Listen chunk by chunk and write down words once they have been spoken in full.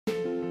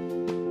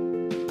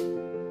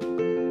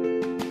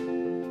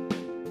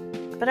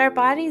But our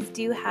bodies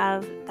do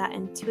have that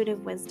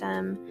intuitive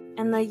wisdom,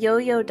 and the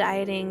yo-yo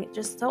dieting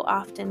just so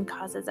often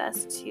causes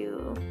us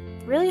to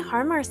really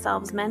harm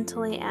ourselves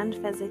mentally and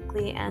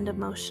physically and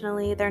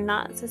emotionally. They're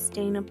not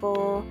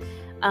sustainable,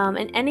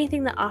 and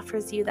anything that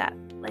offers you that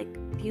like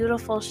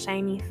beautiful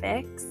shiny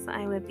fix,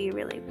 I would be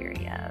really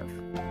weary of.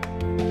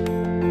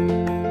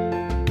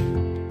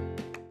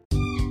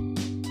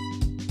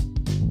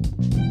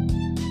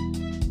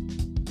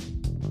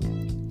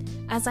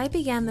 As I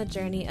began the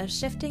journey of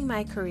shifting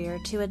my career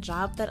to a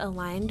job that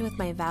aligned with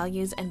my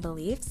values and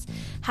beliefs,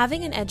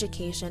 having an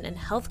education in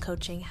health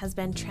coaching has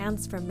been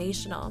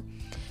transformational.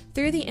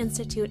 Through the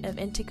Institute of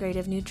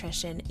Integrative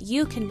Nutrition,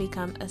 you can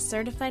become a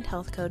certified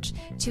health coach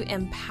to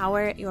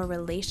empower your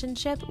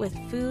relationship with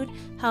food,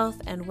 health,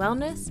 and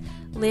wellness,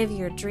 live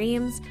your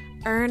dreams,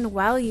 earn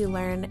while you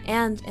learn,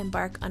 and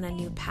embark on a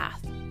new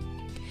path.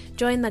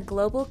 Join the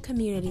global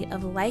community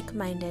of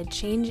like-minded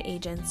change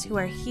agents who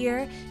are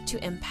here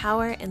to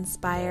empower,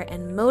 inspire,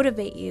 and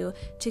motivate you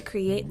to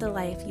create the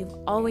life you've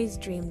always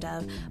dreamed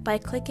of by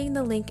clicking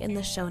the link in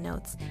the show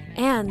notes.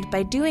 And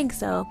by doing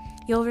so,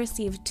 you'll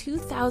receive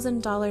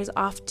 $2,000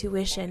 off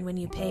tuition when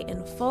you pay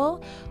in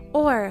full,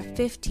 or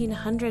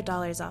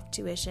 $1,500 off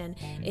tuition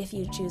if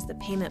you choose the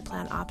payment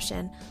plan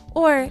option,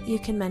 or you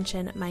can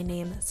mention my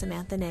name,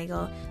 Samantha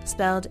Nagel,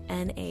 spelled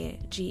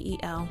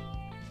Nagel.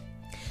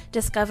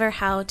 Discover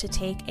how to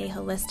take a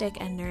holistic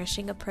and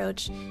nourishing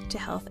approach to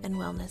health and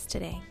wellness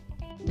today.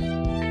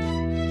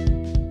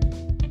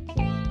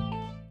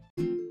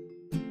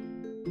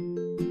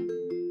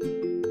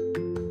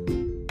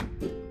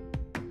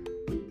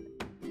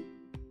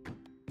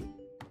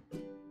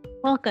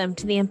 Welcome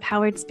to the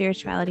Empowered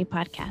Spirituality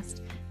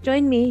Podcast.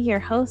 Join me, your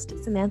host,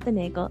 Samantha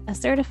Nagel, a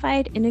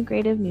certified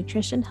integrative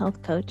nutrition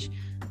health coach,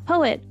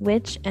 poet,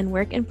 witch, and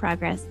work in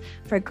progress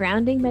for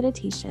grounding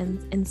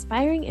meditations,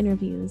 inspiring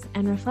interviews,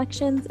 and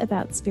reflections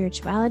about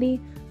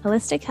spirituality,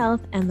 holistic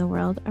health, and the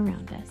world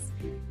around us.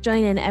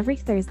 Join in every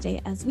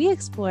Thursday as we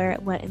explore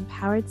what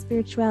empowered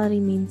spirituality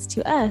means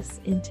to us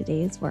in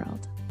today's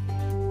world.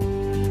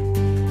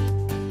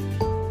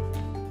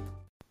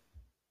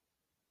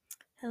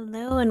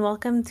 Hello, and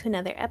welcome to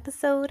another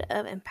episode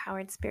of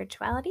Empowered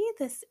Spirituality.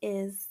 This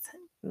is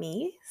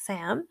me,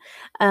 Sam.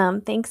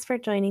 Thanks for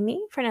joining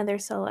me for another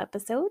solo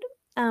episode.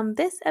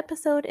 This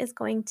episode is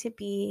going to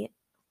be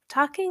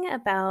talking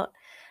about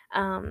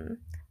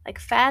like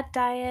fad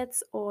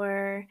diets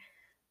or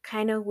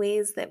kind of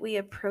ways that we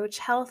approach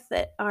health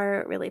that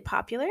are really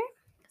popular.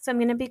 So I'm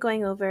going to be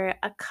going over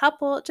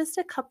just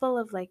a couple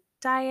of like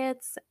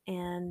diets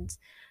and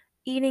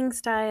eating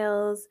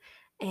styles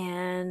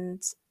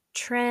and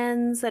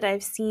trends that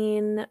I've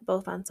seen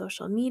both on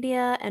social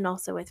media and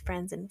also with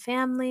friends and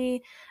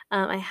family.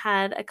 I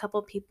had a couple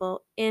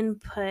people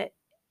input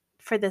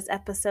for this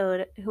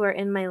episode who are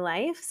in my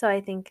life, so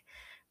I think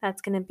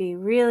that's going to be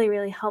really,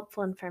 really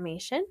helpful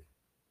information.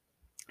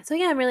 So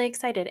yeah, I'm really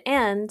excited.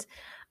 And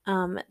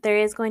there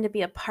is going to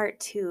be a part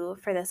 2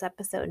 for this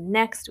episode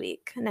next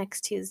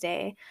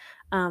Tuesday,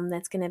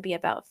 that's going to be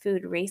about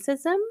food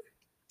racism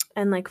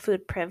and like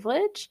food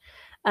privilege.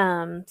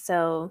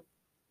 So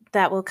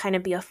that will kind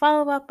of be a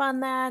follow-up on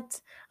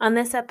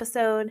this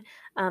episode,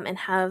 and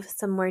have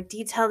some more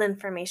detailed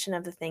information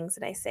of the things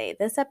that I say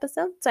this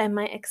episode. So I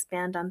might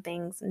expand on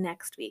things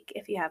next week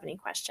if you have any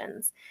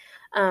questions.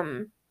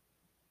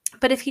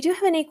 But if you do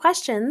have any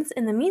questions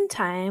in the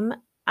meantime,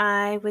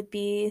 I would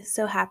be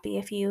so happy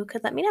if you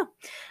could let me know.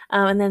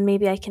 And then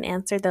maybe I can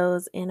answer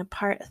those in a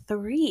part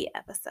 3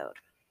 episode.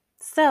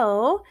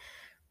 So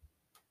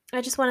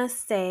I just want to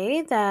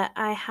say that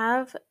I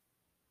have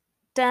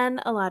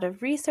done a lot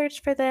of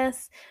research for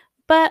this,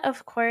 but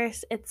of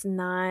course it's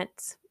not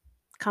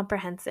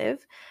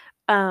comprehensive.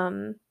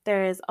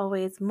 There is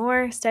always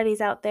more studies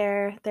out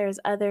there. There's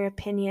other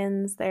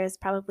opinions. There's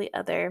probably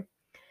other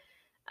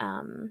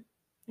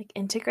like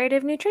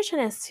integrative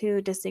nutritionists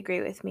who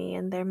disagree with me,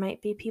 and there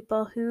might be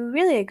people who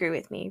really agree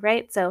with me,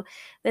 right? So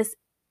this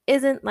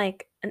isn't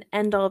like an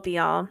end-all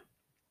be-all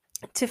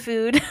to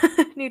food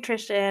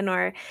nutrition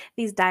or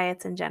these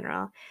diets in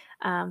general.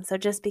 So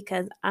just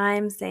because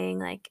I'm saying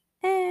like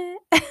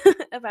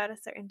about a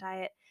certain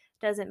diet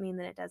doesn't mean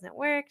that it doesn't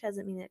work,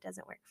 doesn't mean that it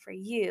doesn't work for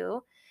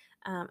you.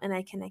 And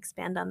I can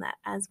expand on that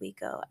as we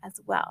go as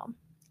well.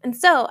 And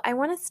so I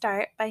want to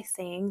start by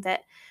saying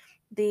that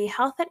the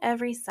Health at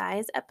Every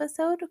Size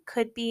episode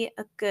could be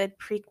a good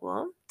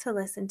prequel to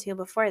listen to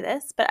before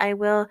this, but I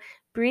will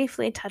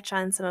briefly touch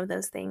on some of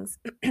those things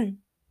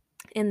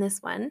in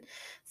this one.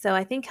 So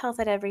I think Health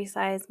at Every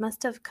Size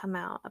must have come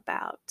out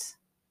about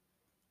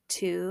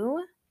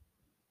 2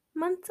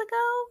 months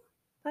ago.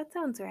 That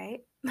sounds right.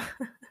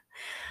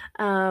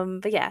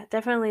 But yeah,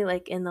 definitely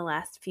like in the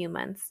last few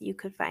months, you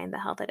could find the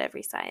Health at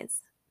Every Size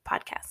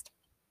podcast.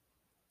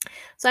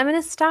 So I'm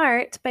going to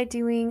start by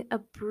doing a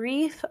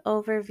brief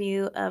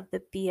overview of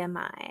the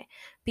BMI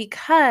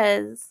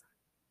because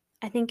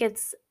I think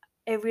it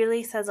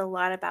really says a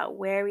lot about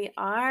where we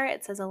are.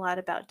 It says a lot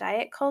about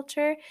diet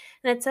culture,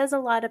 and it says a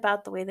lot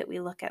about the way that we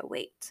look at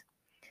weight.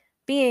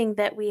 Being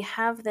that we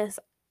have this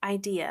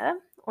idea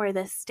or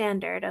this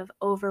standard of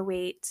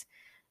overweight,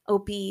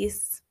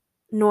 obese,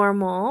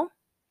 normal,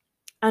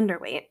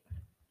 underweight.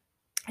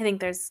 I think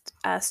there's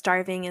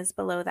starving is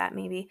below that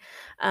maybe.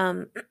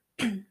 Um,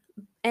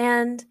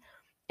 and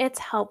it's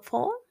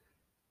helpful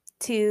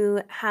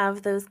to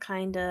have those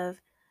kind of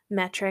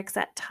metrics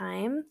at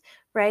time,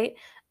 right?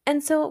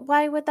 And so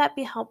why would that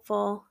be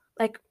helpful?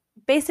 Like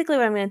basically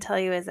what I'm going to tell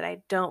you is that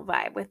I don't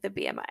vibe with the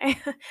BMI,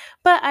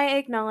 but I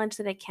acknowledge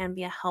that it can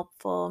be a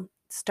helpful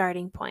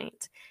starting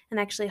point. And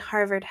actually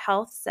Harvard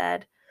Health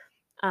said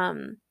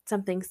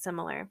something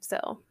similar.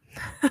 So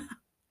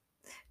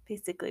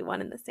basically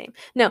one and the same.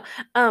 No,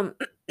 um,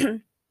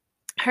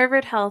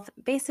 Harvard Health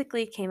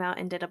basically came out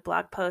and did a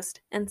blog post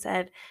and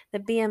said the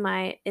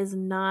BMI is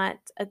not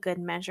a good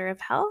measure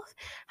of health.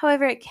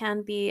 However, it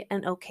can be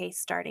an okay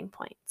starting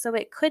point. So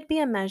it could be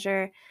a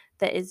measure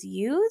that is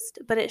used,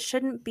 but it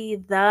shouldn't be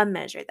the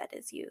measure that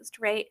is used,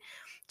 right?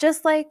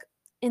 Just like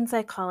in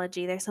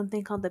psychology, there's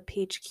something called the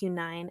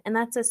PHQ-9, and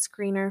that's a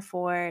screener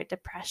for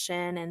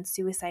depression and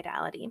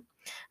suicidality.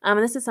 And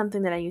this is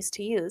something that I used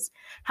to use.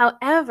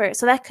 However,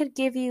 so that could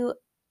give you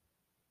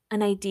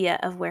an idea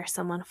of where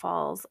someone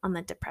falls on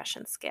the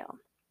depression scale.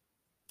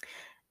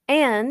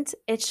 And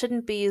it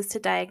shouldn't be used to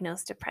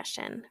diagnose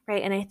depression,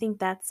 right? And I think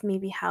that's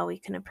maybe how we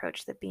can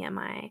approach the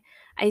BMI.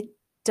 I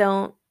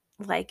don't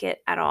like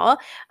it at all.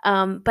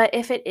 But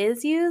if it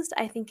is used,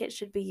 I think it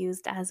should be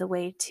used as a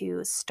way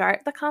to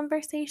start the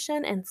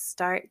conversation and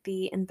start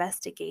the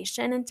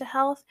investigation into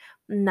health,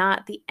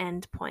 not the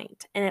end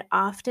point. And it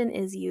often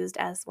is used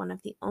as one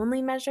of the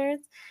only measures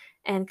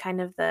and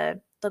kind of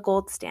the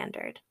gold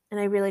standard. And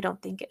I really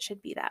don't think it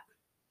should be that.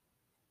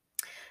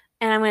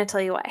 And I'm going to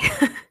tell you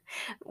why.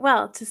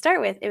 Well, to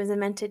start with, it was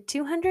invented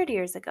 200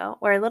 years ago,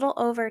 or a little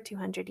over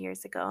 200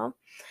 years ago.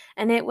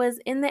 And it was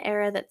in the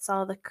era that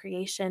saw the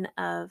creation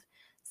of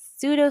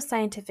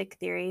pseudoscientific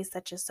theories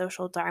such as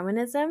social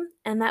Darwinism,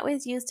 and that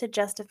was used to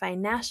justify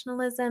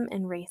nationalism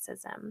and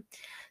racism.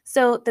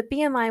 So the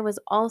BMI was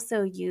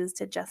also used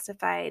to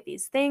justify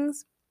these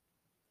things.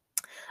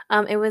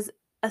 It was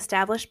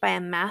established by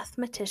a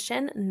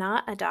mathematician,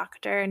 not a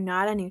doctor,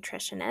 not a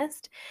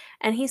nutritionist,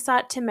 and he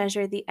sought to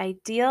measure the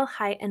ideal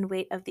height and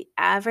weight of the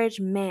average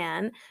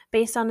man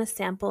based on a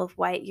sample of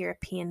white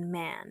European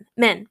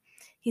men.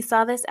 He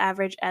saw this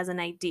average as an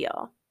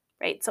ideal,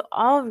 right? So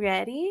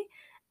already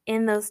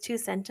in those two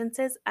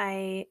sentences,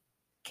 I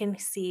can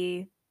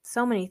see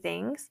so many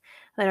things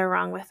that are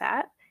wrong with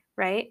that,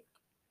 right?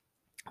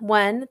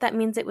 One, that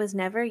means it was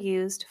never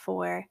used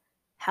for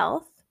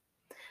health.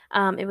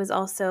 It was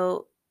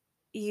also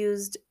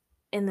used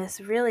in this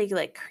really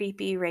like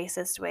creepy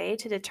racist way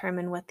to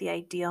determine what the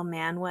ideal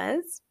man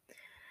was.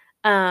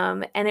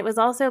 And it was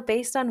also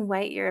based on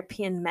white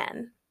European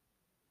men,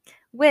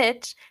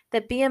 which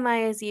the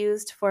BMI is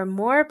used for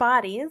more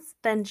bodies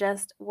than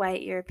just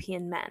white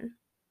European men.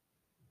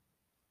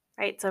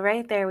 Right? So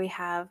right there we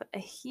have a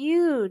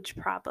huge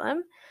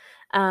problem.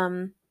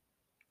 But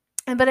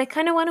it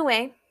kind of went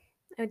away.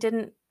 It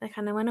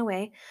kind of went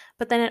away.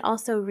 But then it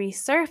also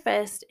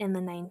resurfaced in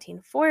the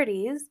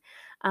 1940s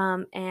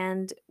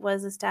and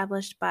was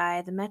established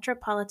by the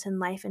Metropolitan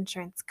Life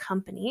Insurance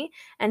Company.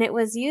 And it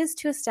was used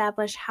to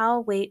establish how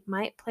weight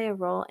might play a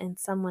role in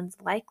someone's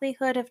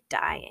likelihood of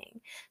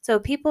dying. So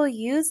people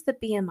use the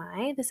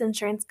BMI, this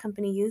insurance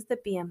company used the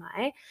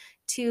BMI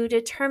to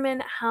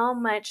determine how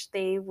much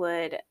they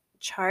would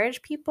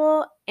charge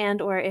people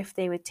and or if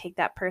they would take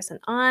that person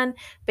on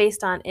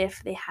based on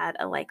if they had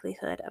a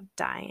likelihood of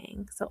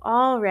dying. So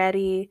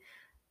already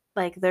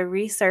like the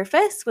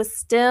resurface was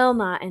still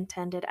not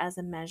intended as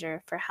a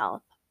measure for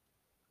health.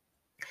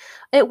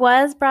 It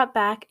was brought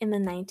back in the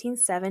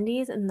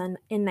 1970s and then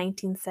in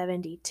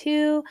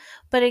 1972,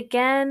 but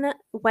again,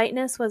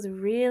 whiteness was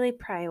really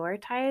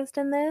prioritized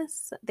in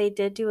this. They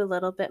did do a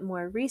little bit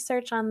more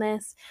research on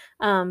this,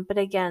 but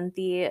again,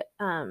 the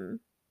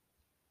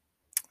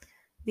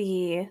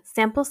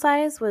sample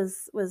size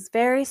was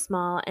very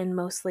small and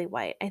mostly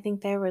white. I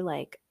think there were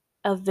like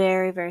a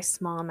very, very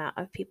small amount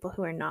of people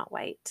who are not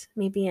white,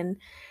 maybe in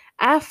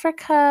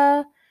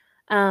Africa.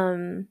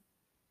 And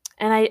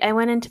I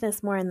went into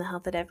this more in the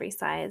Health at Every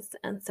Size,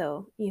 and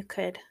so you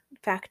could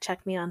fact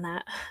check me on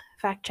that,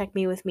 fact check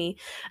me with me.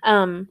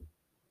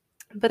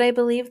 But I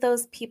believe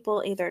those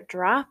people either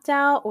dropped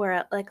out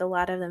or like a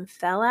lot of them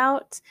fell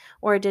out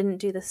or didn't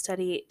do the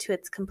study to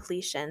its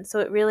completion. So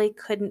it really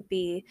couldn't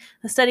be,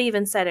 the study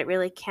even said it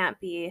really can't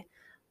be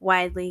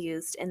widely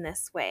used in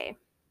this way,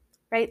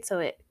 right?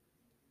 So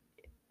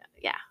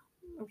yeah,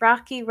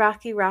 rocky.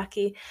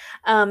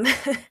 Um,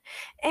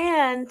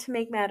 and to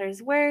make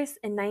matters worse,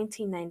 in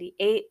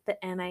 1998, the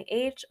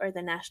NIH, or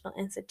the National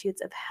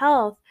Institutes of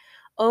Health,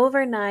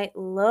 overnight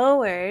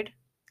lowered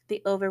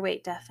the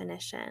overweight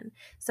definition.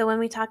 So when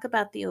we talk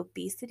about the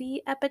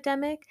obesity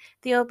epidemic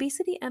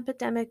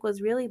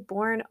was really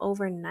born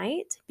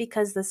overnight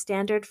because the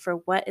standard for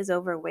what is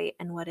overweight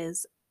and what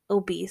is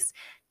obese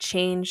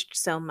changed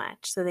so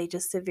much. So they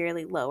just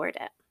severely lowered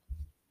it.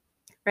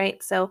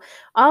 Right? So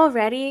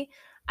already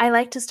I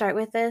like to start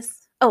with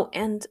this. Oh,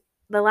 and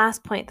the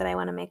last point that I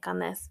want to make on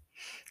this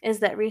is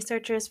that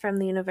researchers from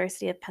the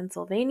University of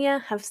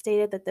Pennsylvania have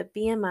stated that the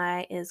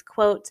BMI is,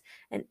 quote,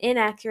 an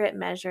inaccurate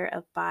measure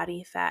of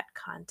body fat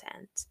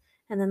content.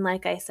 And then,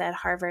 like I said,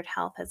 Harvard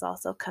Health has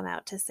also come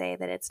out to say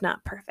that it's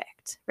not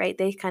perfect, right?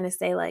 They kind of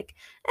say, like,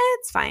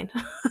 it's fine.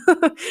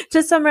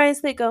 To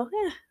summarize, they go,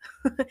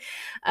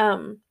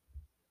 um,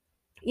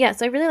 yeah,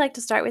 so I really like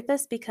to start with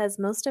this because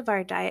most of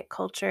our diet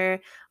culture,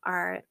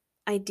 our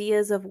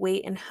ideas of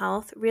weight and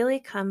health really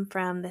come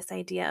from this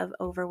idea of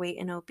overweight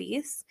and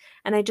obese.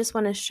 And I just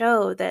want to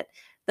show that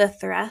the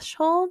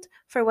threshold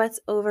for what's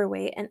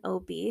overweight and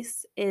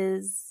obese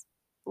is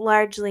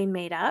largely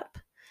made up.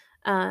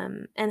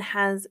 And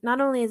has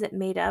not only is it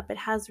made up, it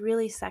has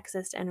really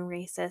sexist and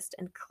racist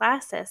and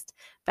classist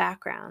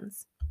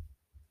backgrounds.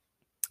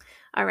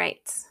 All right.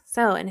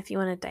 So, and if you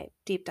want to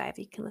deep dive,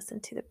 you can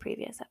listen to the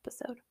previous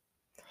episode.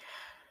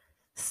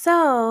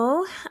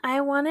 So,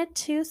 I wanted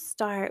to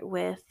start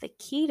with the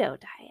keto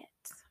diet.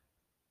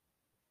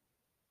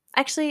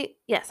 Actually,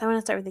 yes, I want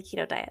to start with the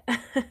keto diet.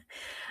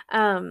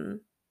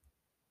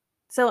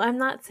 So, I'm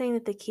not saying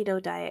that the keto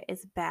diet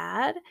is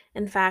bad.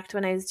 In fact,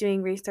 when I was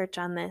doing research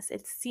on this,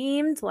 it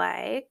seemed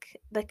like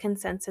the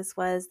consensus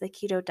was the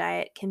keto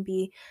diet can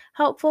be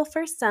helpful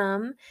for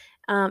some,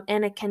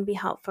 and it can be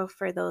helpful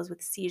for those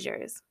with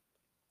seizures.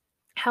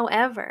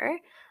 However,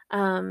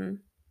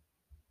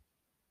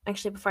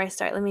 actually, before I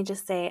start, let me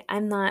just say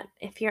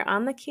if you're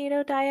on the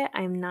keto diet,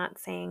 I'm not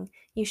saying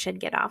you should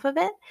get off of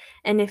it.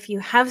 And if you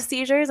have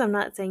seizures, I'm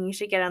not saying you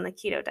should get on the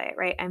keto diet,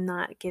 right? I'm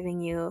not giving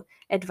you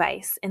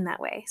advice in that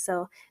way.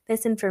 So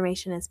this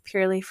information is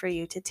purely for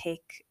you to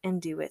take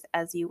and do with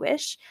as you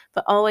wish.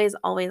 But always,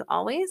 always,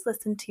 always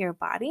listen to your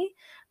body,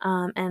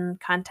 and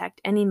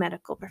contact any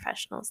medical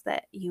professionals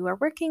that you are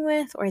working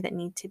with or that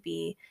need to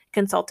be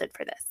consulted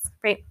for this,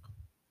 right?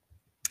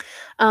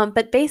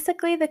 But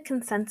basically, the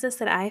consensus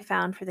that I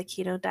found for the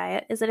keto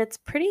diet is that it's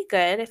pretty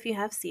good if you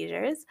have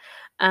seizures.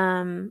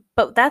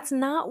 But that's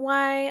not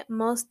why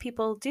most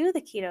people do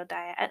the keto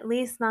diet, at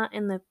least not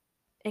in the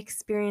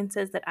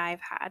experiences that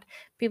I've had.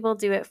 People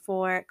do it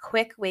for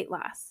quick weight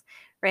loss,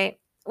 right?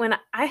 And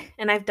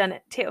I've done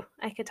it too.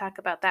 I could talk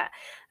about that,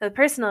 the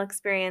personal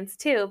experience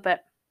too.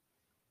 But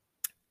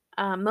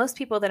most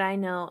people that I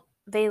know,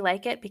 they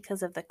like it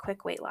because of the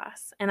quick weight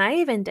loss. And I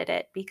even did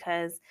it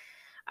because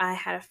I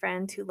had a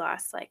friend who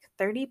lost like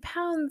 30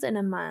 pounds in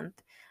a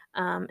month.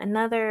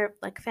 Another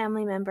like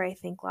family member, I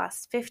think,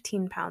 lost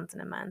 15 pounds in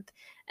a month.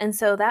 And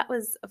so that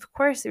was, of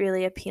course,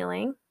 really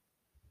appealing.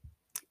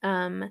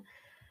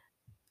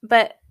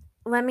 But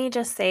let me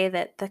just say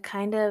that the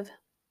kind of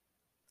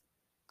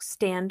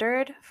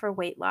standard for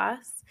weight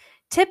loss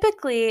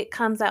typically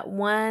comes at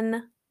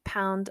 1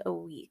 pound a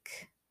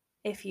week.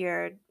 If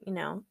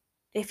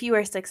if you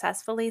are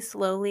successfully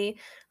slowly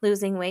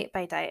losing weight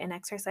by diet and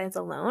exercise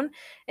alone,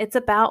 it's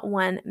about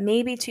 1,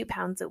 maybe 2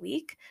 pounds a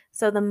week.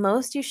 So the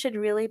most you should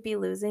really be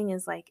losing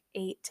is like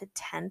 8 to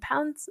 10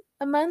 pounds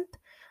a month.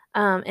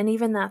 And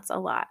even that's a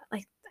lot.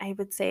 Like I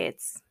would say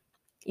it's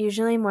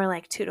usually more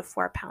like 2 to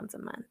 4 pounds a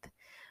month,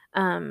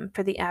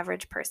 for the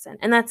average person.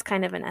 And that's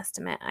kind of an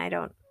estimate.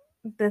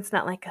 That's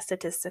not like a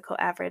statistical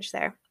average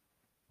there.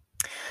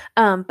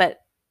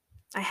 But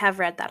I have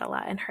read that a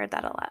lot and heard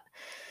that a lot.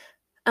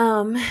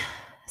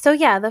 So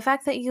yeah, the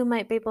fact that you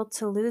might be able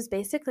to lose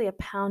basically a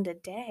pound a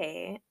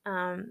day,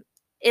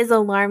 is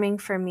alarming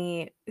for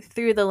me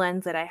through the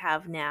lens that I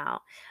have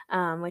now,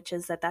 which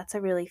is that that's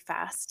a really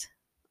fast,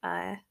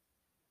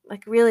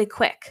 like really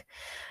quick.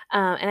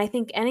 And I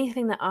think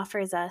anything that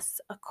offers us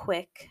a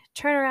quick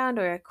turnaround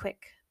or a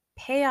quick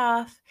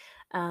payoff,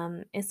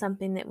 is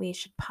something that we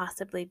should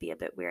possibly be a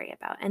bit weary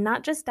about. And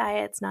not just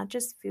diets, not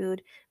just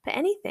food, but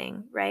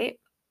anything, right?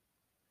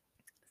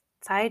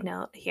 Side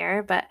note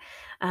here, but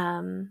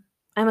I'm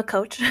a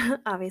coach,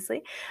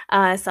 obviously,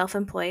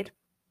 self-employed.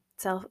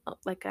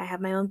 Like I have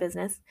my own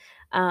business.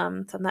 So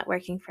I'm not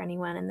working for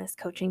anyone in this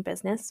coaching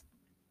business.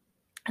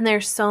 And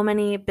there's so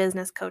many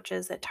business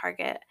coaches that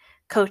target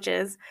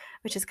coaches,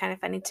 which is kind of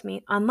funny to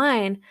me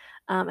online.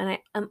 And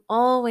I'm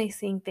always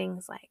seeing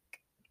things like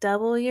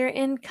double your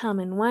income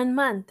in 1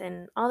 month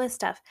and all this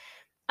stuff.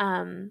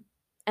 And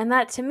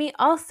that to me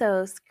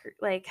also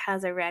like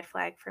has a red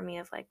flag for me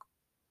of like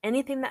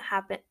anything that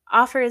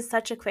offers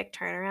such a quick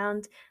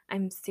turnaround,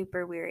 I'm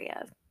super weary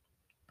of.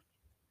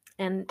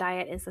 And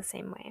diet is the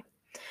same way.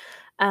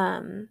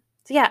 So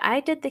yeah, I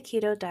did the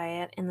keto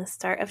diet in the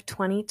start of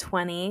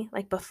 2020,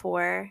 like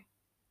before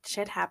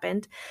shit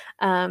happened.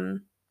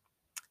 And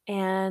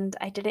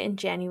I did it in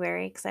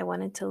January because I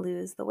wanted to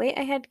lose the weight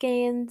I had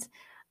gained.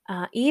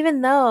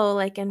 Even though,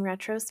 like in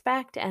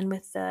retrospect, and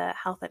with the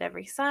health at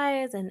every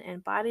size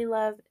and body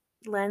love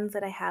lens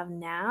that I have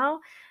now,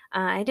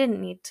 I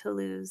didn't need to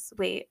lose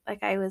weight.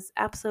 Like I was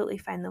absolutely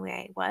fine the way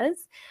I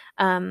was.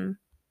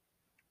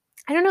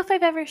 I don't know if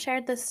I've ever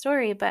shared this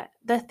story, but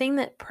the thing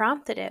that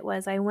prompted it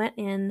was I went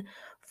in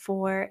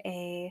for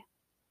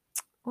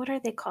what are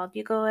they called?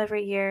 You go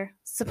every year,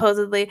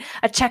 supposedly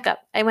a checkup.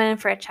 I went in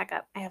for a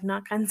checkup. I have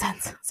not gone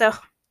since, so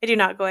I do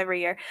not go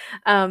every year.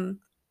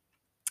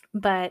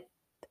 But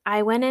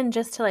I went in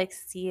just to like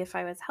see if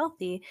I was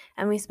healthy,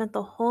 and we spent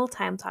the whole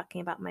time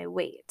talking about my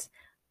weight.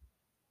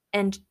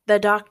 And the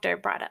doctor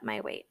brought up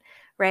my weight,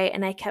 right?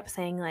 And I kept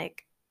saying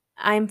like,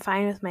 I'm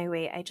fine with my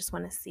weight. I just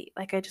want to see,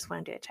 like, I just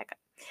want to do a checkup.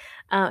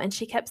 And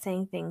she kept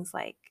saying things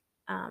like,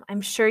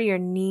 I'm sure your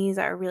knees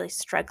are really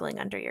struggling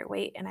under your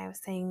weight. And I was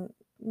saying,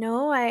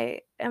 no,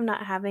 I am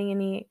not having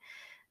any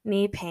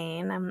knee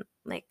pain.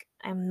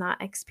 I'm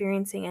not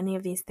experiencing any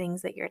of these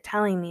things that you're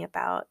telling me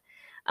about.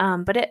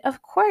 But it,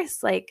 of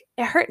course, like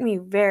it hurt me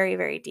very,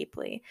 very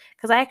deeply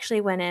because I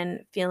actually went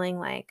in feeling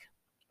like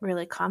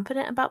really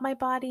confident about my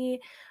body,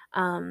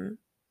 um,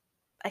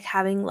 like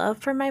having love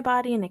for my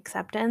body and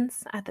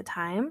acceptance at the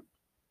time.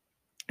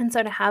 And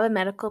so to have a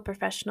medical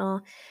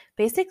professional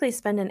basically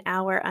spend an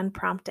hour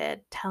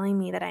unprompted telling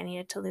me that I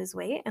needed to lose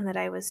weight and that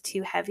I was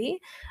too heavy,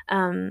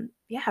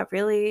 yeah,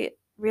 really,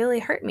 really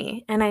hurt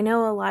me. And I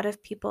know a lot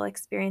of people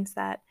experience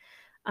that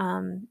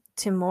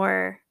to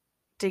more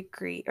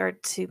degree or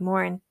to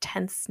more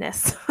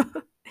intenseness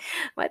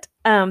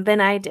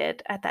than I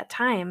did at that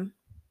time.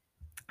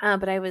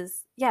 But I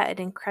was, yeah, it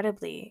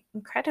incredibly,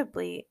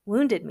 incredibly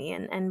wounded me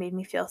and made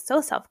me feel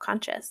so self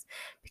conscious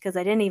because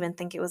I didn't even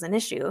think it was an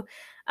issue.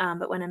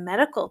 But when a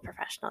medical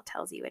professional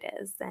tells you it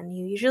is, then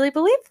you usually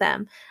believe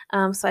them.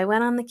 So I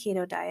went on the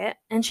keto diet,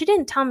 and she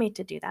didn't tell me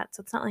to do that.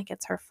 So it's not like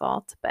it's her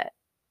fault. But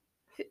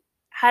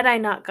had I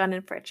not gone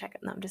in for a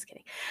checkup, no, I'm just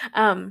kidding.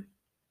 Um,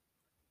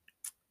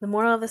 the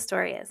moral of the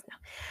story is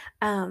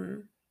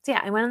no. So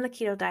yeah, I went on the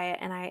keto diet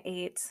and I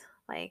ate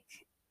like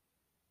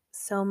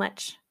so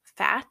much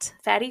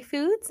fatty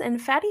foods.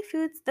 And fatty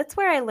foods, that's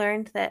where I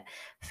learned that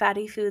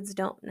fatty foods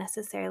don't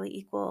necessarily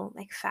equal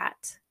like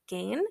fat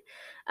gain,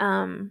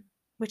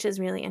 which is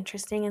really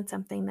interesting and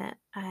something that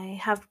I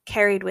have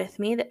carried with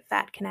me, that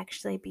fat can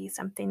actually be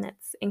something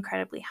that's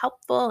incredibly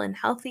helpful and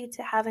healthy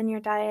to have in your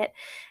diet,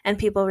 and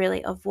people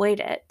really avoid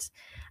it.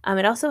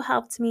 It also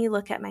helped me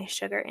look at my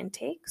sugar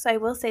intake. So I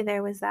will say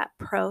there was that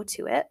pro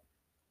to it,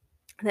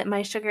 that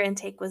my sugar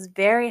intake was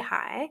very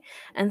high.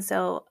 And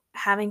so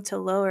having to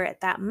lower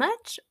it that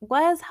much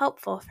was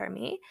helpful for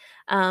me.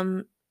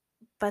 Um,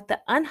 but the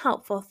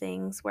unhelpful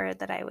things were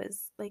that I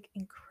was like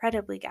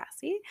incredibly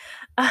gassy.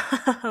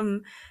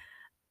 um,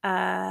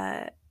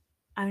 uh,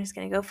 I'm just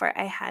going to go for it.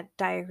 I had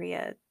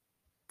diarrhea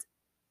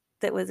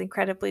that was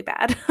incredibly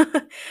bad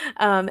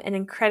and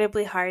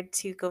incredibly hard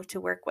to go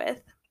to work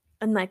with,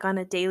 and like on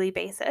a daily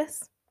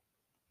basis.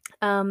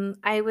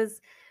 I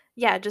was,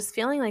 yeah, just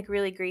feeling like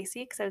really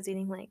greasy because I was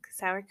eating like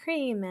sour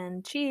cream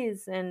and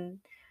cheese and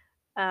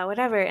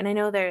whatever. And I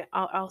know there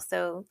are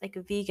also like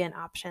vegan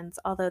options,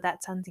 although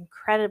that sounds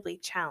incredibly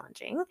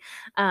challenging.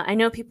 I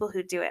know people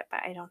who do it,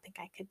 but I don't think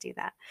I could do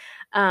that.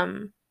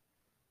 Um,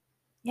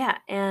 yeah,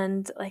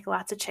 and like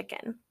lots of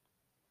chicken.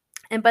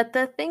 But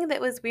the thing that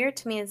was weird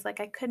to me is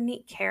like I couldn't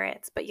eat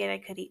carrots, but yet I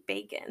could eat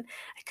bacon.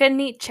 I couldn't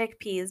eat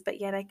chickpeas,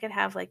 but yet I could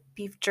have like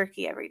beef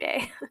jerky every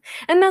day.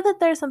 And not that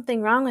there's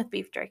something wrong with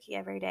beef jerky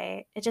every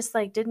day. It just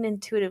like didn't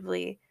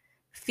intuitively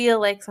feel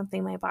like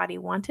something my body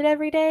wanted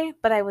every day,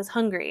 but I was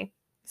hungry.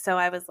 So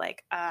I was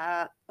like,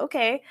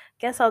 okay,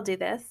 guess I'll do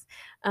this.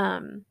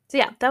 So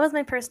yeah, that was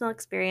my personal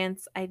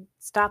experience. I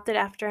stopped it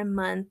after a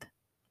month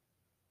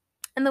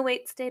and the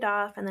weight stayed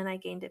off, and then I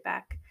gained it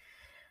back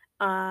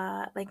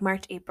like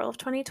March, April of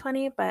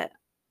 2020, but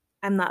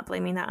I'm not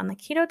blaming that on the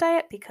keto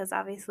diet because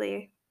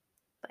obviously,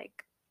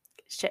 like,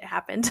 shit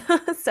happened.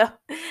 So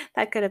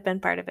that could have been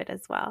part of it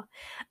as well.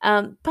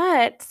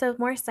 But so,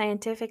 more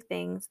scientific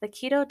things, the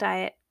keto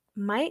diet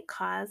might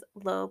cause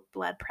low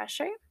blood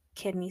pressure,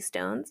 kidney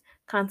stones,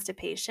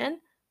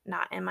 constipation.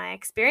 Not in my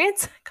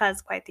experience,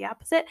 cause quite the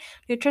opposite,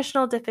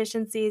 nutritional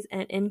deficiencies,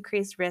 and an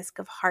increased risk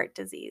of heart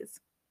disease.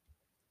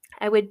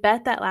 I would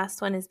bet that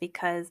last one is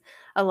because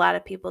a lot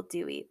of people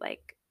do eat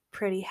like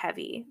pretty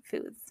heavy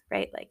foods,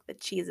 right? Like the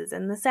cheeses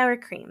and the sour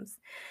creams.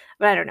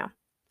 But I don't know.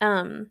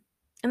 Um,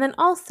 and then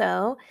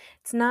also,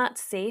 it's not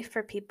safe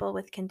for people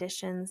with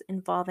conditions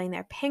involving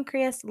their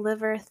pancreas,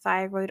 liver,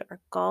 thyroid,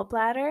 or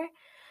gallbladder.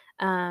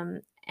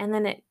 And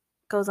then it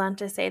goes on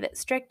to say that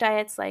strict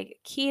diets like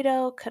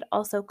keto could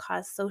also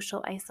cause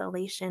social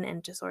isolation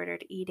and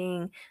disordered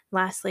eating.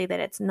 Lastly, that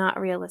it's not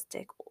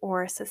realistic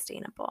or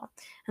sustainable.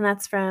 And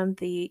that's from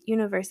the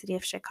University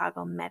of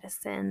Chicago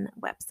Medicine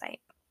website.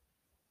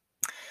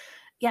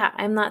 Yeah,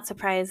 I'm not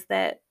surprised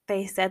that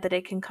they said that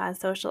it can cause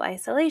social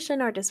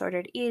isolation or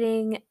disordered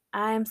eating.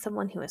 I'm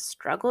someone who has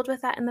struggled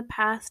with that in the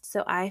past,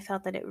 so I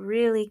felt that it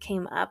really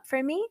came up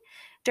for me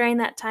during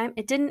that time.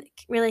 It didn't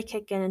really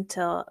kick in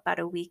until about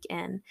a week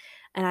in,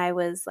 and I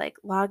was like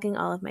logging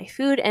all of my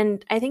food.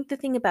 And I think the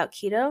thing about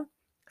keto,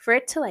 for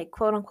it to like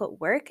quote unquote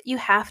work, you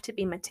have to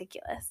be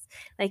meticulous.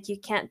 Like you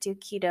can't do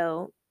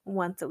keto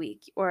once a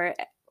week or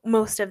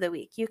most of the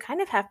week. You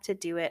kind of have to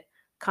do it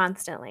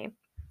constantly.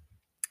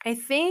 I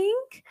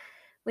think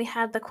we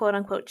had the quote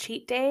unquote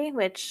cheat day,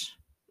 which,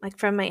 like,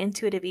 from my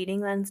intuitive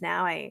eating lens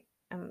now, I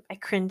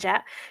cringe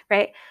at,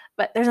 right?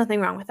 But there's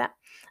nothing wrong with that.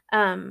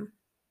 Um,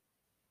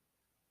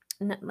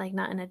 like,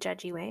 not in a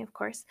judgy way, of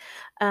course.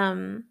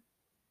 Um,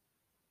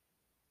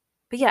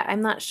 yeah,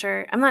 I'm not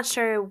sure. I'm not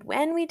sure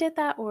when we did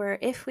that or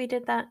if we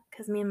did that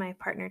because me and my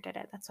partner did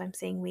it. That's why I'm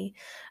saying we.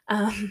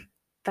 Um,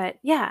 but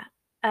yeah,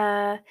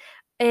 uh,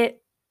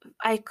 it.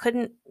 I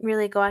couldn't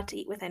really go out to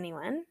eat with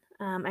anyone.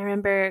 I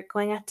remember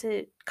going out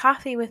to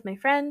coffee with my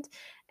friend,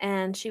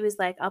 and she was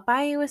like, "I'll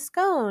buy you a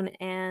scone,"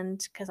 and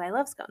because I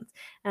love scones,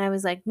 and I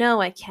was like,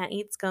 "No, I can't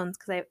eat scones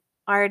because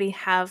I already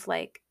have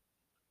like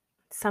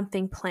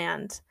something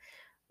planned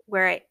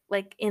where I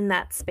like in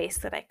that space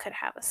that I could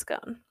have a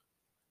scone."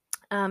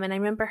 And I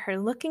remember her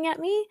looking at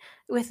me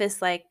with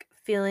this like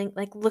feeling,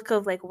 like look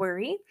of like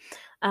worry,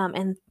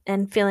 and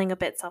feeling a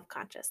bit self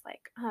conscious,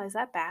 like, oh, is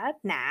that bad?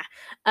 Nah.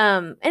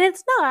 And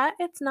it's not.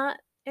 It's not.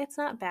 It's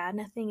not bad.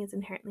 Nothing is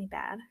inherently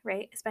bad,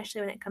 right?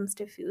 Especially when it comes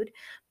to food.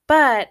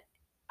 But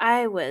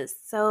I was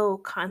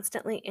so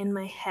constantly in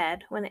my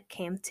head when it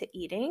came to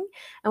eating.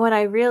 And what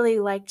I really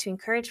like to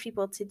encourage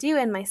people to do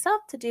and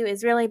myself to do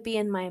is really be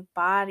in my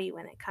body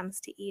when it comes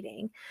to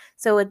eating.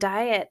 So a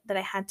diet that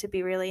I had to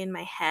be really in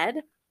my head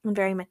and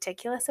very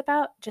meticulous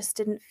about just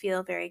didn't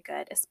feel very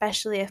good,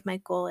 especially if my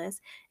goal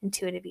is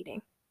intuitive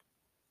eating.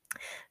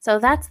 So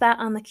that's that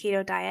on the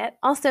keto diet.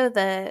 Also,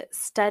 the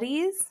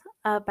studies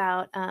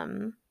about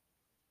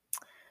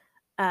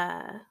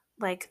uh,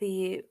 like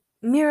the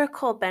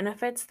miracle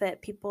benefits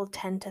that people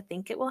tend to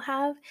think it will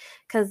have,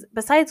 because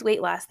besides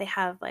weight loss, they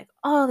have like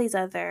all these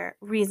other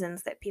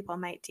reasons that people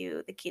might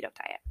do the keto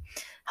diet,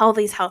 all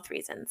these health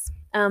reasons.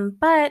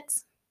 But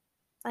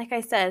like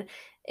I said,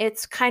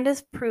 it's kind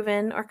of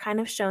proven or kind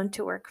of shown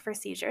to work for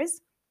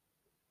seizures,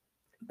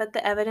 but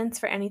the evidence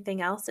for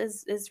anything else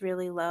is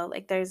really low.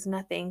 Like there's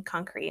nothing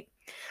concrete.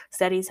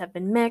 Studies have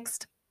been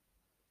mixed,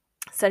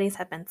 studies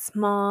have been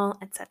small,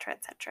 etc.,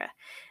 etc.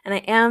 And I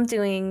am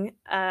doing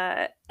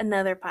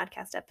another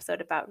podcast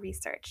episode about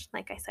research,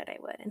 like I said I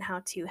would, and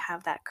how to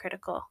have that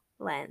critical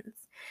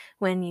lens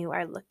when you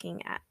are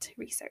looking at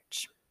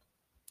research.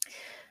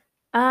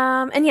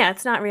 And yeah,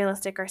 it's not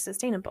realistic or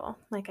sustainable.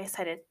 Like I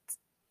said,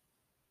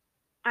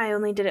 I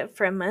only did it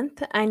for a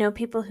month. I know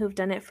people who've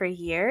done it for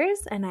years,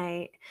 and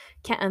I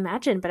can't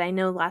imagine, but I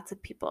know lots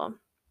of people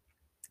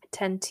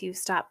tend to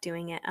stop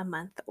doing it a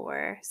month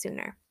or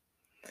sooner.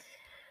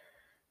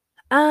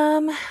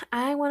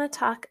 I want to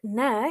talk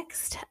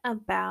next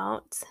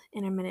about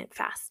intermittent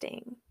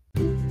fasting.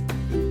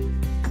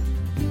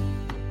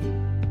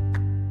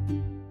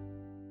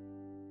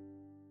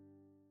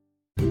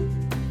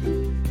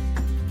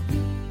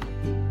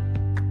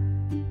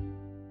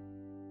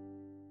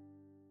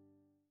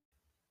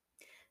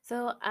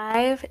 So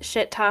I've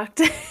shit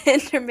talked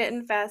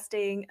intermittent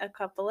fasting a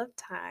couple of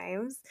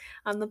times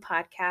on the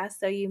podcast,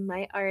 so you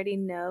might already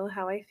know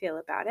how I feel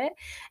about it.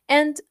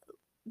 And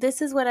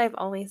this is what I've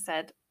always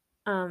said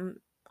um,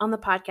 on the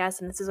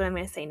podcast, and this is what I'm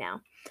going to say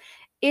now.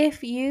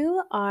 If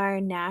you are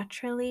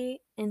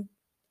naturally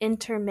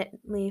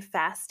intermittently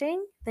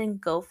fasting, then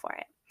go for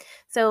it.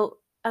 So,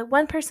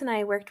 one person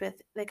I worked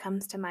with that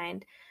comes to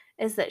mind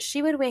is that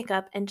she would wake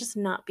up and just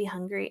not be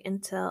hungry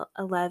until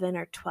 11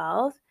 or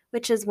 12,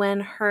 which is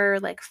when her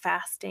like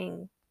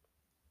fasting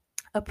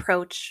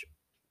approach,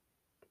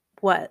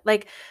 what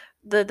like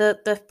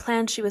the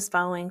plan she was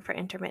following for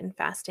intermittent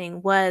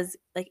fasting was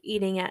like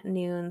eating at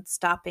noon,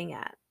 stopping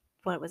at,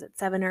 what was it,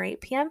 7 or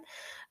 8 p.m.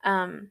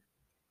 um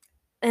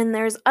And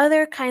there's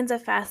other kinds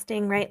of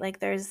fasting, right? Like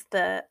there's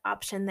the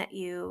option that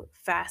you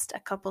fast a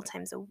couple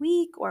times a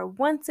week or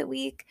once a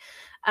week.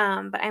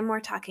 But I'm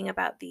more talking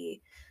about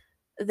the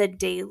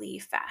daily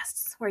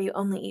fasts where you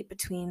only eat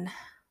between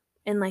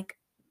in like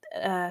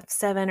a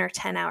 7 or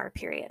 10 hour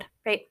period,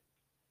 right?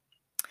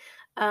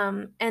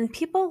 And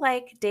people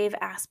like Dave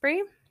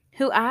Asprey,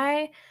 who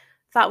I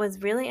thought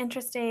was really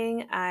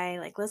interesting. I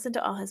like listened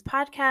to all his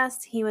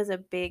podcasts. He was a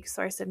big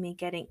source of me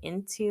getting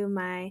into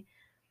my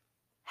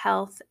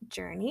health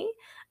journey.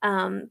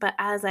 But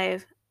as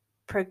I've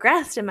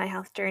progressed in my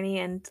health journey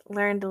and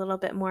learned a little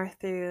bit more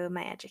through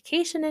my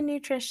education in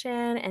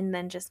nutrition and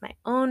then just my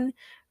own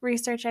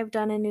research I've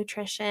done in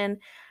nutrition,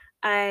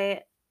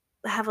 I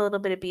have a little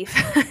bit of beef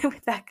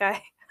with that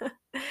guy.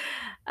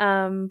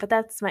 But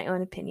that's my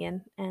own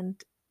opinion. And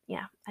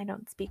yeah, I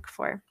don't speak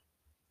for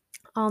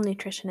all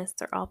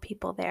nutritionists or all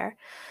people there.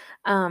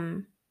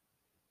 Um,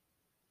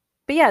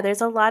 but yeah,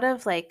 there's a lot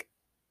of like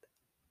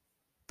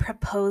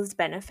proposed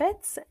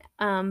benefits,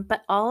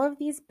 but all of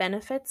these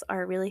benefits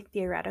are really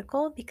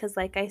theoretical because,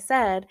 like I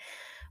said,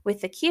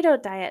 with the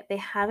keto diet, they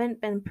haven't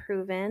been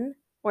proven,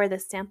 or the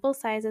sample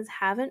sizes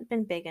haven't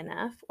been big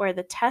enough, or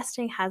the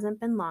testing hasn't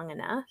been long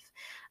enough.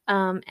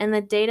 And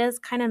the data is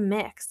kind of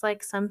mixed.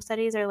 Like some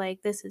studies are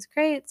like, this is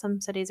great, some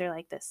studies are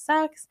like, this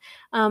sucks.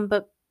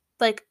 But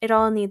like it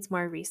all needs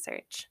more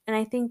research. And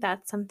I think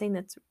that's something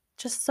that's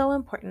just so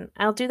important.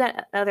 I'll do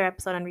that other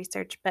episode on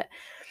research, but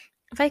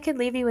if I could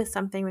leave you with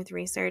something with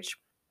research,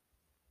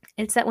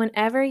 it's that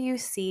whenever you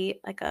see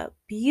like a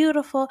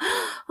beautiful,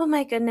 oh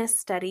my goodness,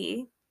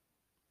 study,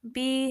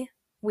 be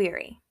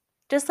weary.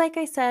 Just like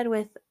I said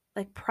with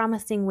like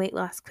promising weight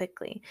loss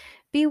quickly,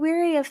 be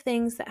weary of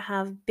things that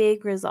have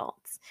big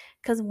results.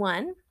 Because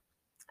one,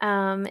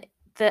 um,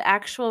 the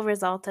actual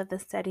result of the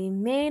study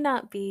may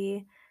not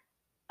be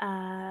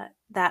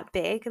that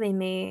big. They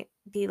may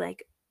be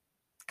like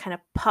kind of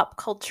pop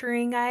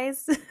culturing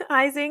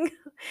izing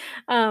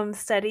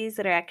studies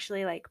that are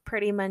actually like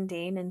pretty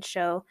mundane and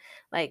show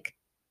like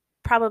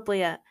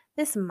probably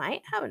this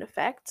might have an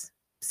effect.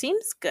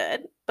 Seems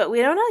good, but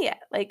we don't know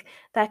yet. Like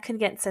that could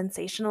get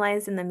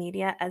sensationalized in the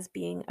media as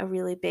being a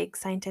really big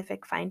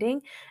scientific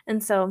finding.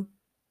 And so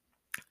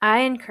I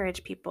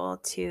encourage people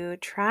to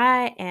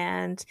try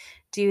and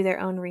do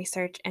their own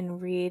research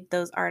and read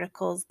those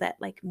articles that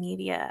like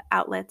media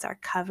outlets are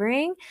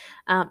covering,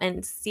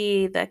 and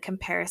see the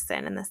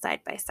comparison and the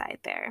side by side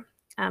there.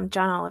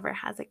 John Oliver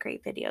has a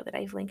great video that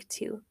I've linked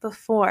to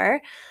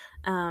before,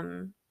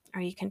 or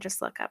you can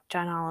just look up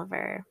John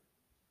Oliver,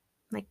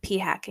 like pee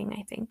hacking,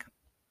 I think.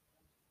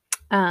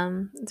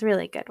 It's a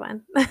really good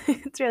one.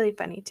 It's really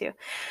funny too.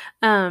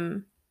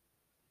 Um,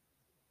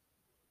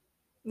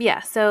 yeah,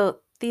 so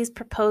these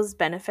proposed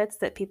benefits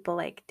that people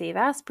like Dave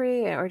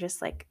Asprey or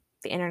just like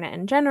the internet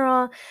in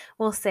general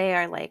will say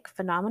are like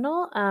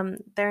phenomenal,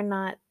 they're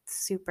not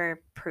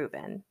super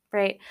proven,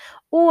 right?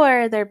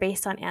 Or they're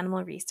based on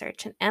animal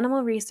research. And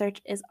animal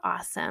research is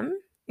awesome.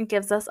 It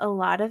gives us a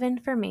lot of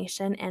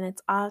information, and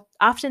it's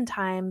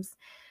oftentimes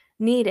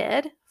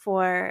needed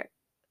for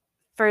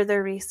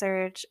further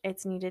research.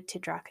 It's needed to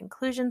draw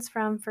conclusions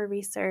from for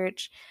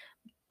research.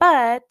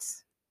 But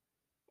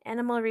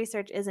animal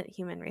research isn't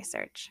human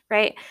research,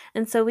 right?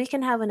 And so we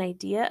can have an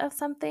idea of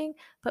something,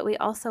 but we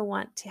also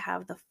want to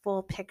have the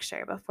full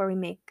picture before we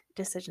make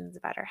decisions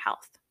about our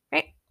health,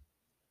 right?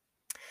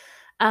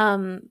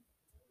 Um,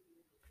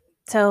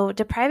 so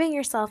depriving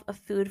yourself of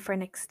food for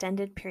an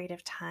extended period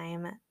of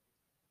time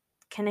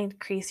can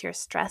increase your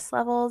stress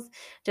levels,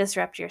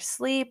 disrupt your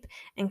sleep,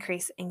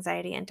 increase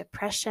anxiety and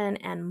depression,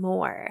 and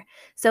more.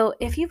 So,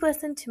 if you've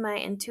listened to my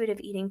intuitive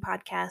eating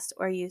podcast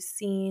or you've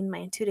seen my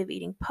intuitive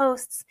eating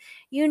posts,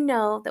 you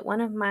know that one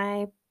of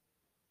my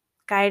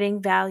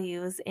guiding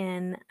values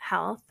in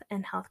health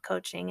and health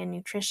coaching and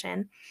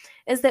nutrition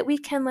is that we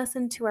can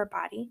listen to our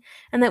body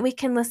and that we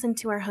can listen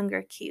to our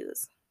hunger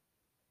cues.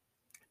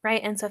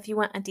 Right. And so if you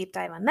want a deep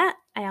dive on that,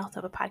 I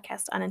also have a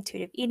podcast on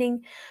intuitive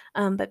eating.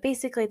 But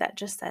basically, that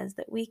just says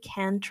that we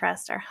can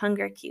trust our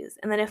hunger cues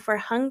and that if we're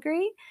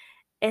hungry,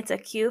 it's a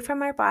cue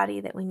from our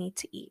body that we need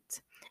to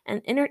eat.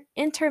 And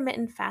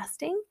intermittent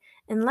fasting,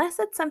 unless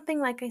it's something,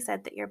 like I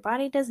said, that your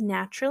body does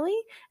naturally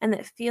and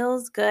that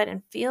feels good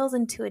and feels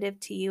intuitive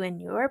to you and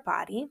your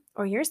body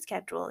or your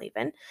schedule,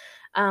 even,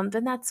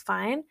 then that's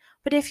fine.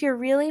 But if you're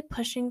really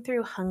pushing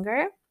through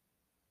hunger,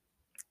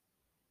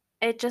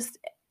 it just,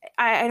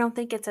 I don't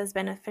think it's as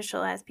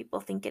beneficial as people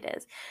think it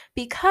is,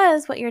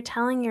 because what you're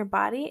telling your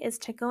body is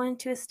to go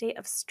into a state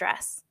of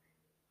stress,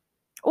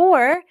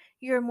 or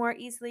you're more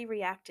easily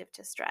reactive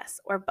to stress,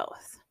 or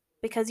both.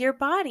 Because your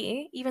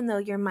body, even though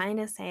your mind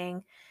is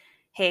saying,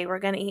 hey, we're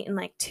going to eat in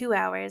like 2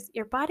 hours,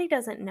 your body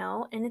doesn't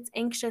know, and it's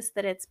anxious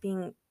that it's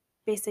being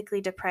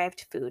basically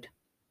deprived food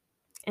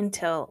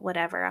until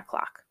whatever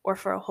o'clock or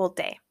for a whole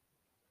day.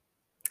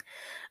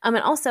 And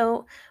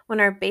also, when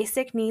our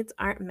basic needs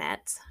aren't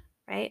met,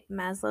 right?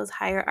 Maslow's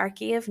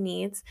hierarchy of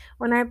needs.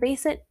 When our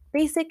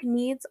basic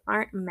needs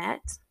aren't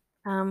met,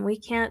 we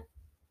can't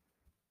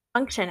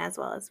function as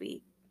well as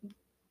we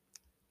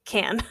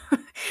can.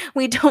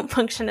 We don't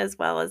function as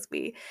well as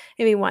we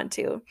want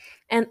to.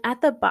 And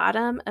at the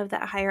bottom of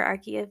that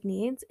hierarchy of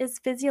needs is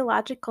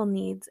physiological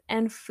needs,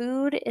 and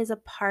food is a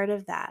part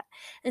of that.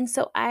 And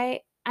so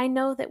I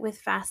know that with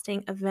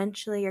fasting,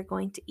 eventually you're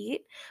going to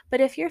eat, but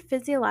if your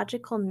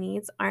physiological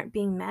needs aren't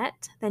being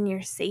met, then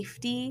your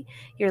safety,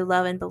 your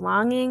love and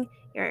belonging,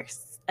 your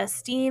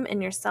esteem,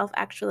 and your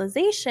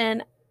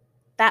self-actualization,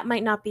 that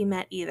might not be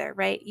met either,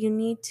 right? You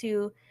need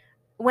to,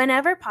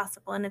 whenever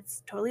possible, and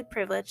it's totally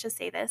privileged to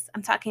say this,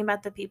 I'm talking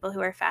about the people who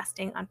are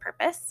fasting on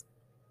purpose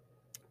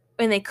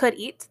when they could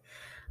eat.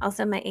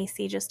 Also, my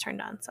AC just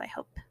turned on, so I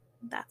hope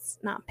that's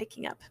not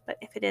picking up. But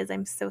if it is,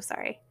 I'm so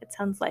sorry. It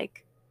sounds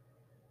like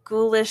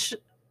ghoulish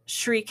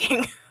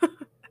shrieking.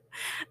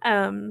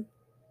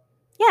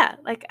 Yeah,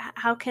 like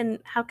how can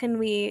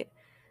we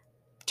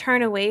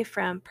turn away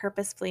from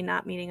purposefully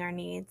not meeting our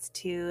needs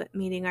to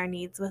meeting our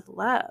needs with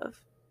love?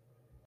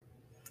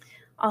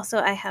 Also,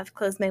 I have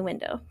closed my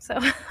window, so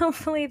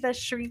hopefully the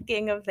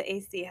shrieking of the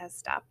AC has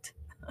stopped.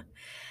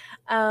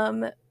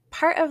 um,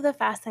 Part of the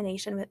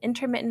fascination with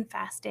intermittent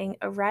fasting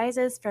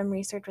arises from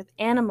research with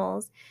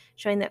animals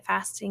showing that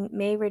fasting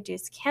may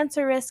reduce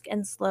cancer risk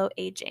and slow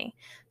aging.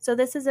 So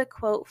this is a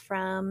quote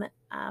from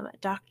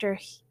Dr.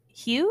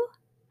 Hugh.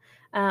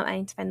 I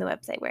need to find the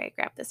website where I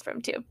grabbed this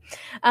from too.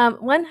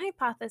 One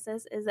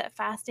hypothesis is that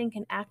fasting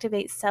can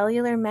activate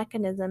cellular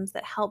mechanisms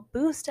that help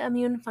boost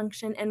immune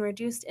function and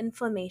reduce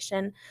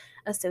inflammation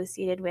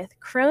associated with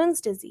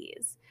Crohn's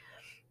disease.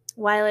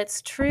 While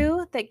it's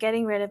true that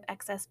getting rid of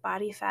excess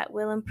body fat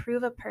will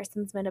improve a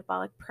person's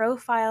metabolic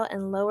profile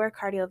and lower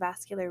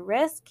cardiovascular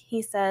risk,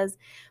 he says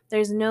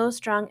there's no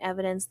strong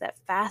evidence that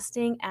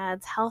fasting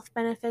adds health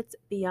benefits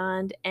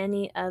beyond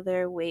any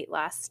other weight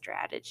loss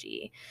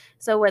strategy.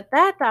 So, what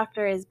that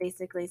doctor is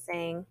basically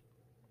saying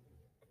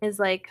is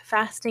like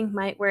fasting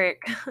might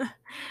work,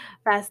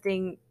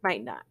 fasting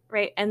might not,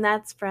 right? And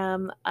that's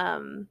from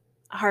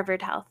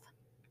Harvard Health.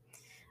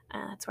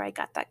 That's where I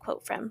got that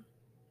quote from.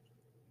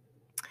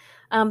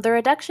 The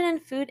reduction in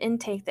food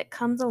intake that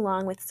comes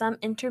along with some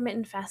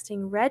intermittent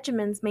fasting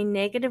regimens may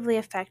negatively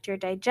affect your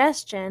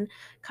digestion,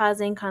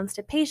 causing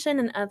constipation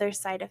and other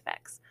side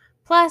effects.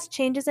 Plus,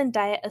 changes in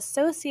diet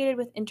associated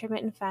with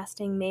intermittent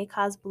fasting may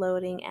cause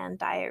bloating and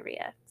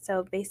diarrhea.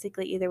 So,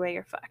 basically, either way,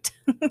 you're fucked.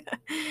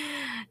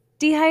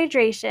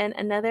 Dehydration,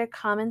 another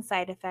common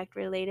side effect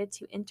related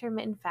to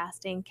intermittent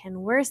fasting,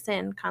 can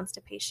worsen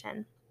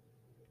constipation.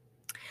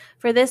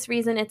 For this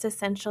reason, it's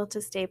essential to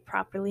stay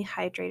properly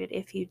hydrated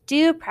if you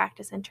do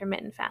practice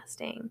intermittent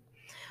fasting.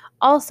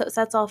 Also,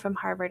 so that's all from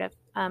Harvard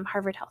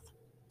Health.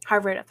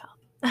 Harvard of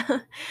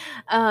Health.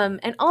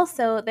 And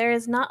also, there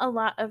is not a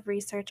lot of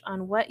research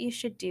on what you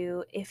should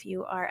do if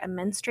you are a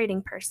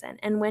menstruating person.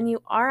 And when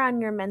you are on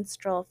your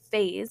menstrual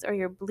phase or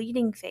your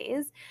bleeding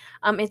phase,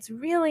 it's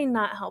really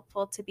not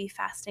helpful to be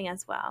fasting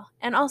as well.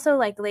 And also,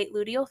 like late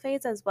luteal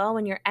phase as well,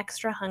 when you're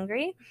extra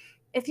hungry.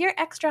 If you're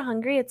extra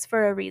hungry, it's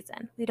for a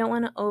reason. We don't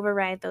want to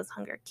override those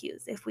hunger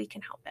cues if we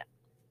can help it.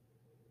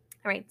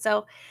 All right,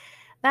 so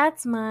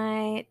that's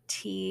my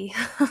tea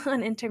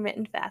on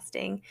intermittent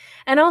fasting.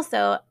 And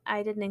also,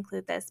 I didn't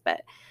include this,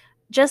 but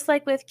just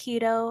like with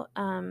keto,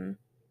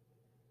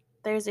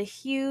 there's a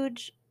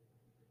huge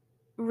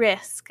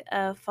risk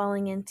of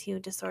falling into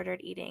disordered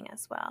eating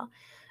as well.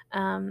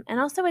 And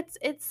also,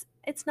 it's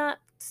not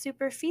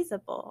super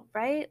feasible,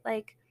 right?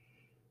 Like,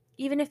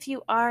 even if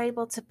you are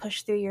able to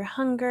push through your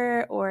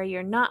hunger or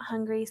you're not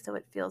hungry, so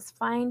it feels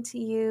fine to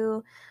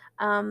you,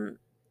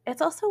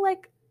 it's also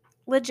like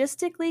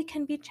logistically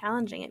can be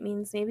challenging. It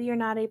means maybe you're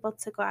not able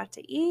to go out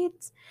to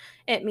eat.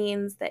 It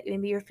means that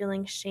maybe you're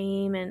feeling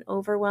shame and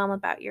overwhelm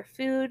about your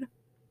food.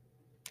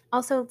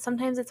 Also,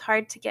 sometimes it's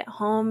hard to get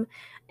home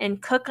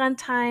and cook on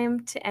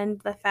time to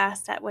end the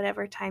fast at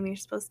whatever time you're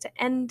supposed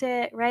to end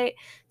it, right?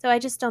 So I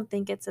just don't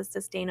think it's a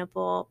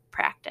sustainable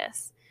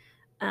practice.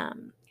 Yeah,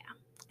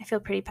 I feel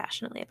pretty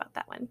passionately about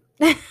that one.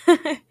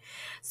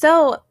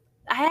 So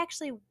I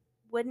actually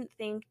wouldn't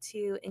think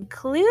to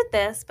include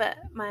this, but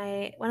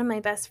one of my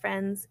best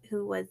friends,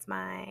 who was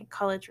my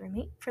college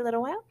roommate for a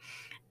little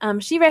while,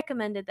 she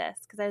recommended this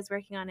because I was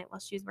working on it while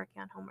she was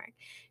working on homework.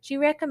 She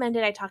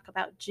recommended I talk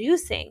about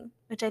juicing,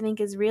 which I think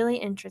is really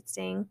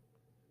interesting.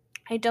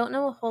 I don't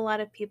know a whole lot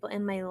of people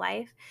in my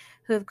life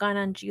who have gone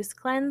on juice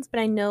cleanse, but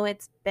I know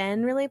it's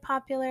been really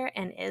popular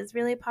and is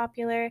really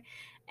popular,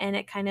 and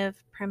it kind of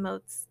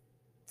promotes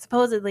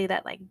supposedly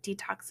that like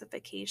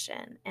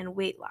detoxification and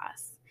weight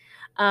loss.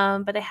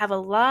 But I have a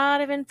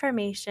lot of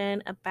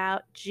information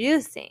about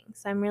juicing,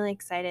 so I'm really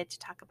excited to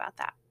talk about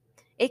that.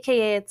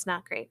 AKA, it's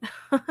not great.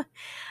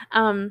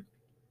 um,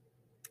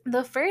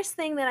 the first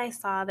thing that I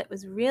saw that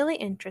was really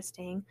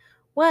interesting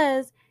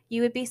was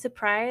you would be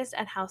surprised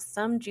at how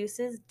some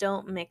juices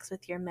don't mix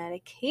with your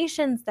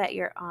medications that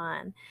you're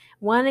on.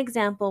 One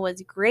example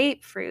was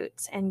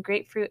grapefruit, and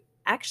grapefruit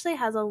actually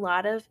has a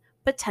lot of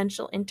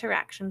potential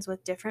interactions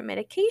with different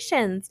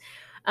medications.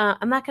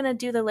 I'm not going to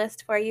do the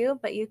list for you,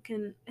 but you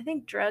can, I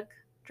think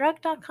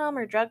drug.com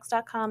or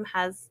drugs.com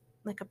has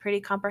like a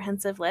pretty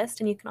comprehensive list,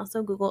 and you can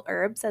also Google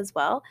herbs as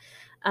well.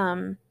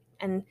 And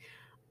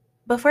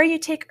before you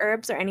take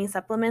herbs or any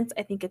supplements,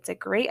 I think it's a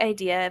great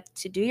idea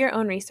to do your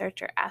own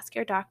research or ask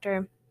your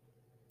doctor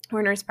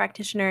or nurse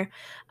practitioner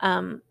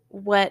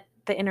what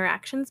the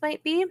interactions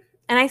might be.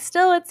 And I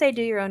still would say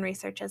do your own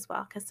research as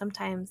well, because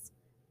sometimes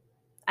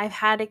I've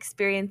had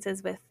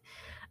experiences with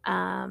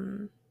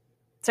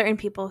certain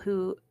people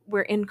who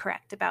were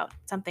incorrect about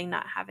something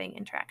not having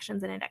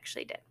interactions, and it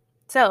actually did.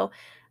 So,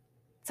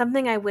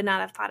 something I would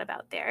not have thought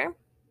about there.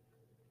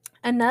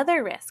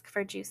 Another risk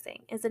for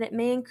juicing is that it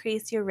may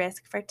increase your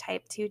risk for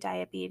type 2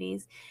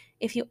 diabetes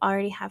if you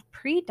already have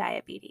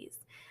prediabetes.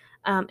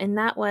 And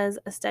that was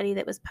a study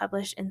that was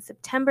published in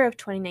September of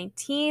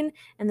 2019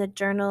 in the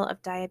Journal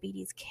of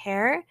Diabetes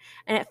Care.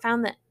 And it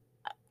found that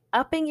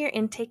upping your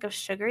intake of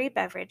sugary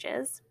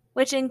beverages,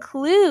 which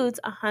includes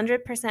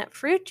 100%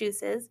 fruit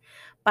juices,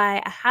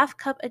 by a half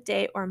cup a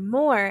day or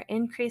more,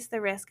 increase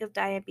the risk of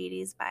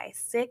diabetes by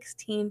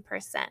 16%.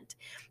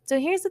 So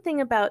here's the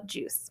thing about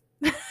juice.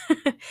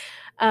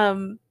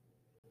 um,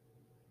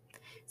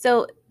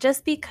 so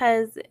just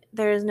because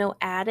there is no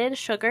added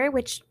sugar,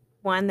 which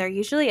one there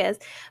usually is,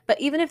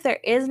 but even if there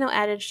is no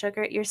added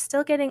sugar, you're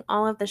still getting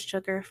all of the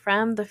sugar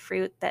from the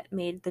fruit that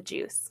made the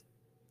juice.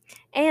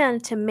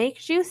 And to make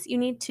juice, you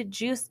need to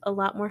juice a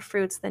lot more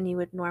fruits than you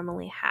would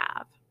normally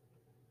have.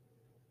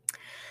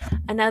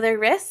 Another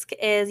risk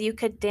is you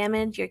could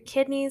damage your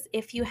kidneys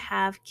if you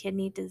have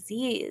kidney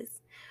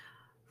disease.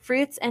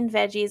 Fruits and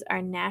veggies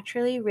are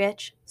naturally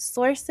rich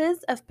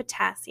sources of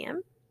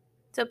potassium.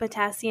 So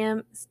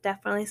potassium is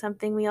definitely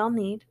something we all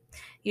need,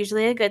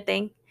 usually a good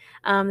thing.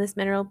 This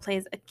mineral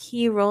plays a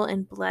key role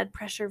in blood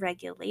pressure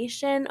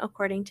regulation,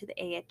 according to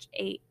the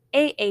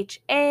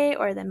AHA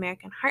or the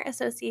American Heart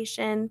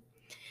Association.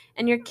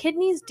 And your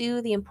kidneys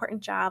do the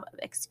important job of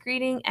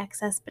excreting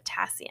excess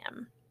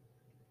potassium.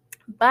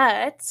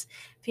 But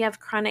if you have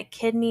chronic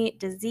kidney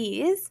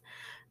disease,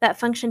 that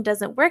function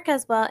doesn't work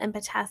as well and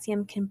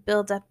potassium can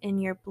build up in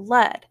your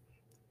blood.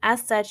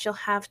 As such, you'll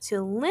have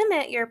to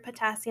limit your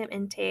potassium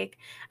intake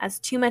as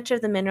too much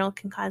of the mineral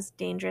can cause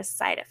dangerous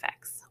side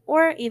effects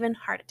or even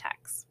heart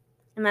attacks.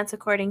 And that's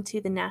according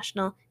to the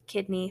National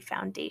Kidney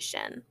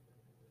Foundation.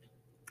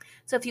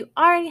 So if you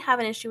already have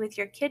an issue with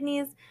your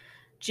kidneys,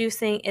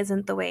 juicing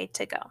isn't the way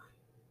to go.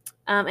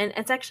 And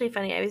it's actually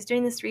funny. I was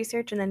doing this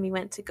research and then we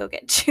went to go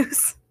get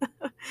juice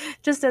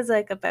just as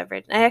like a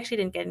beverage. I actually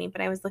didn't get any,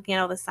 but I was looking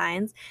at all the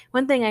signs.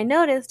 One thing I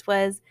noticed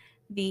was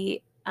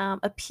the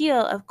appeal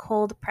of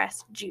cold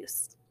pressed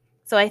juice.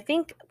 So I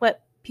think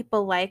what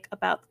people like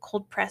about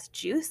cold pressed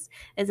juice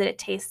is that it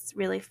tastes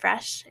really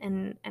fresh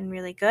and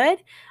really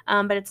good,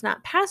 but it's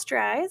not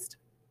pasteurized,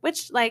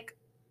 which, like,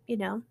 you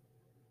know,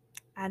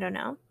 I don't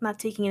know, I'm not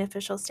taking an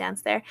official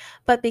stance there.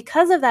 But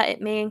because of that, it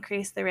may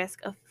increase the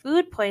risk of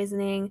food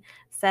poisoning,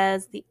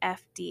 says the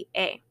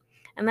FDA.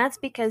 And that's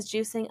because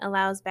juicing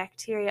allows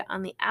bacteria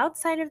on the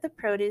outside of the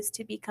produce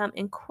to become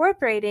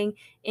incorporating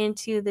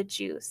into the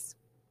juice.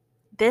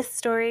 This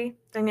story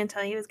I'm going to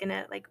tell you is going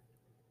to like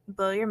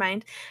blow your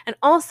mind. And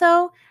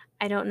also,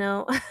 I don't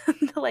know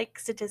the like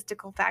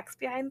statistical facts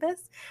behind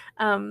this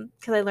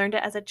because I learned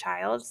it as a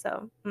child.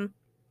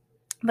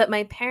 But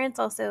my parents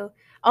also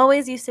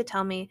always used to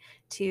tell me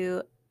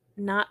to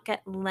not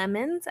get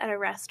lemons at a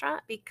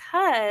restaurant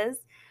because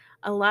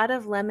a lot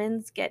of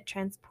lemons get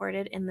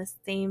transported in the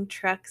same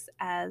trucks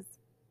as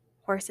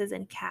horses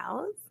and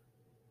cows.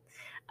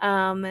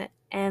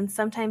 And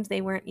sometimes they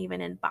weren't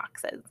even in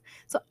boxes.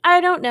 So I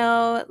don't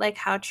know like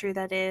how true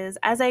that is.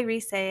 As I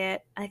re-say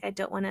it, like I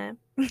don't want to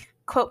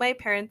quote my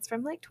parents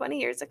from like 20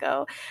 years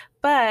ago,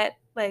 but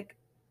like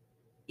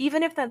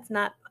even if that's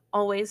not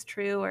always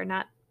true or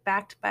not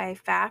backed by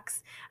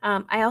facts,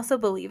 I also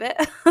believe it.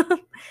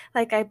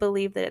 Like I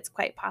believe that it's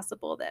quite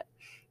possible that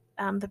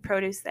the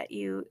produce that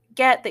you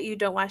get that you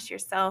don't wash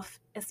yourself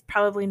is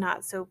probably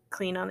not so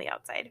clean on the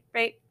outside,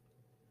 right?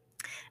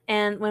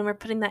 And when we're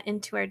putting that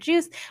into our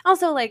juice,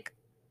 also like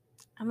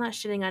I'm not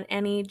shitting on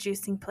any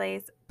juicing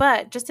place,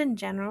 but just in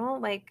general,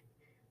 like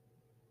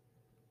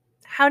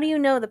how do you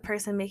know the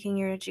person making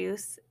your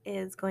juice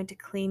is going to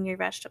clean your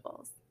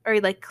vegetables or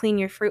like clean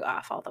your fruit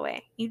off all the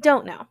way? You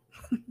don't know.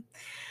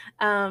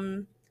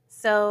 um,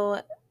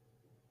 so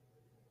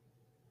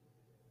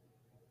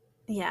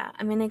yeah,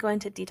 I'm going to go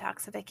into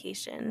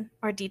detoxification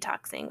or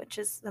detoxing, which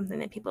is something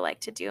that people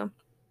like to do.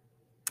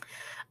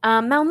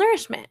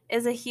 Malnourishment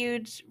is a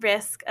huge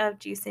risk of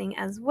juicing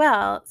as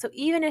well. So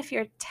even if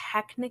you're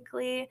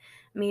technically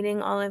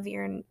meeting all of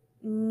your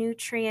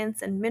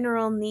nutrients and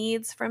mineral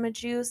needs from a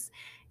juice,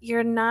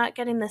 you're not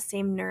getting the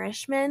same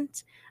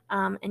nourishment,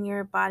 and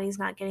your body's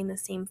not getting the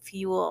same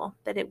fuel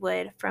that it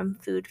would from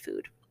food.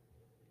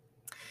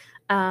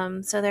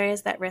 So there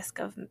is that risk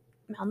of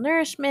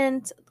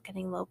malnourishment,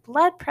 getting low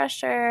blood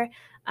pressure,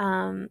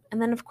 and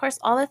then, of course,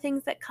 all the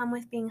things that come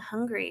with being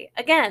hungry.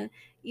 Again,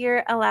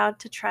 you're allowed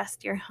to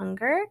trust your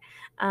hunger.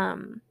 A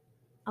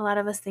lot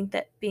of us think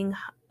that being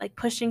like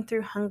pushing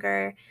through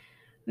hunger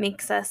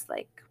makes us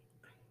like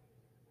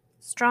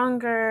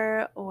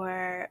stronger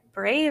or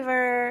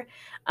braver.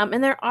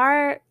 And there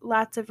are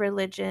lots of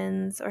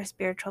religions or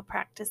spiritual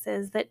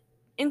practices that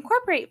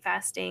incorporate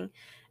fasting,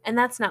 and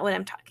that's not what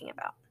I'm talking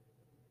about.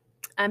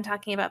 I'm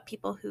talking about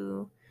people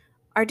who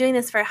are doing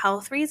this for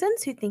health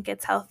reasons, who think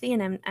it's healthy,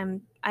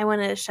 and I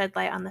want to shed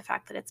light on the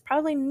fact that it's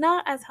probably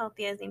not as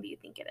healthy as maybe you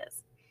think it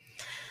is.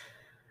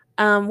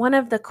 One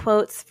of the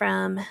quotes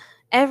from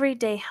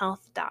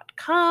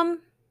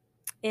everydayhealth.com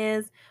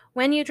is,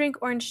 when you drink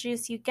orange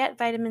juice, you get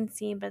vitamin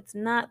C, but it's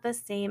not the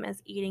same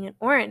as eating an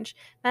orange.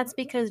 That's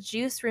because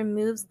juice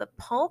removes the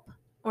pulp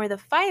or the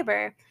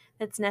fiber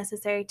that's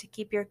necessary to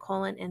keep your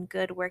colon in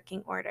good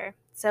working order.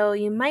 So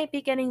you might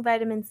be getting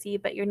vitamin C,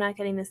 but you're not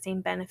getting the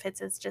same benefits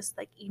as just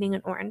like eating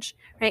an orange,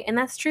 right? And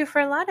that's true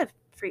for a lot of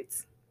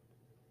fruits.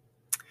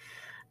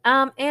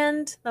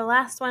 And the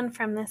last one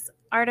from this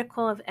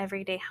article of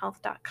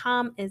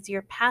everydayhealth.com is,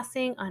 you're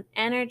passing on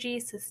energy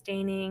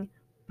sustaining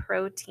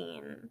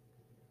protein.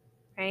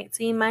 Right?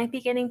 So you might be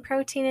getting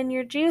protein in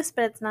your juice,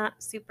 but it's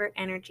not super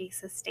energy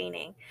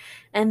sustaining.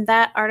 And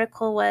that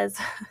article was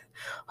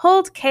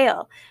hold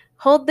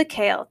the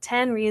kale,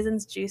 10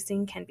 reasons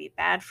juicing can be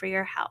bad for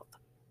your health.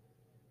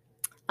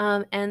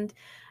 And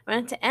I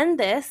wanted to end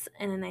this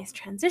in a nice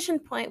transition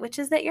point, which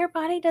is that your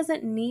body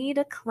doesn't need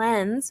a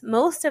cleanse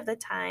most of the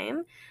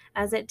time,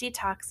 as it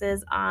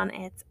detoxes on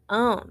its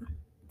own.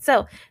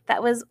 So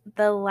that was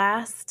the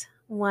last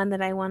one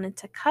that I wanted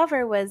to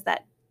cover, was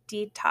that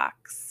detox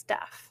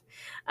stuff.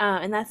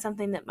 And that's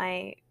something that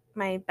my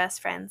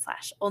best friend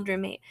 / old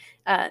roommate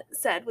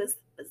said was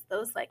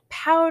those like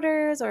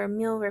powders or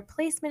meal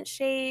replacement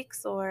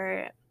shakes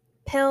or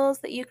pills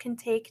that you can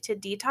take to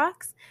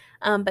detox.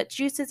 But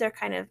juices are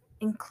kind of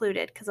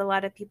included because a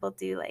lot of people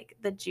do like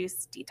the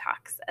juice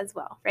detox as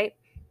well, right?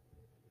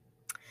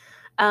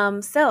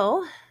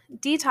 So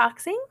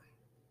detoxing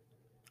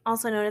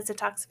also known as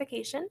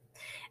detoxification,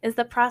 is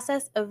the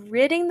process of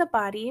ridding the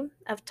body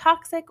of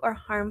toxic or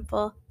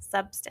harmful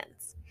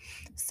substance.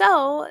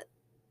 So,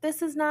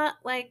 this is not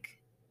like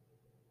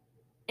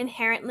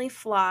inherently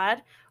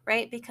flawed,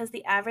 right? Because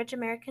the average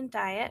American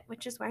diet,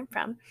 which is where I'm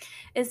from,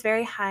 is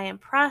very high in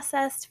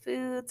processed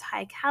foods,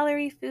 high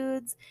calorie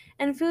foods,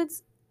 and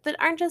foods that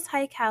aren't just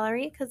high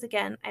calorie, because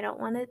again, I don't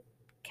want to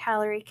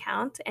calorie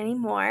count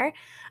anymore,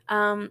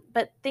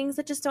 but things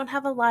that just don't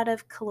have a lot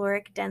of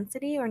caloric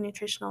density or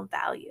nutritional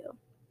value.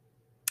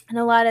 And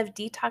a lot of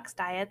detox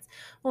diets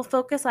will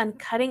focus on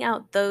cutting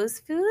out those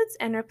foods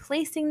and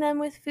replacing them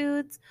with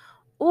foods,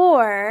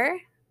 or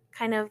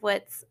kind of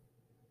what's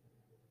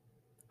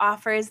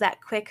offers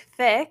that quick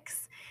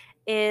fix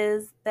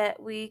is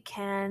that we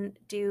can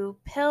do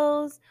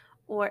pills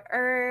or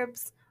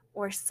herbs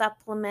or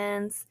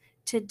supplements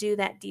to do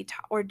that detox,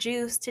 or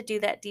juice to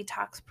do that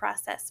detox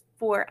process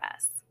for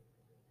us.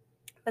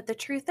 But the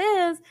truth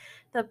is,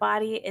 the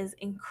body is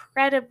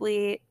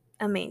incredibly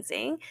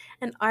amazing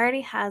and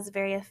already has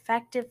very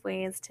effective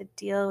ways to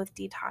deal with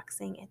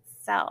detoxing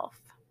itself.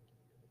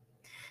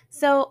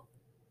 So,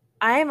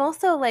 I'm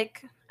also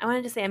like, I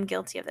wanted to say I'm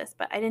guilty of this,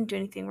 but I didn't do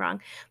anything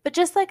wrong. But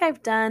just like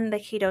I've done the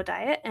keto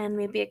diet and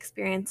maybe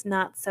experienced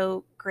not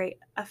so great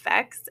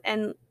effects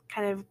and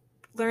kind of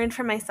learned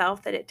for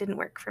myself that it didn't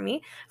work for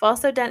me, I've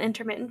also done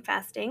intermittent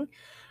fasting.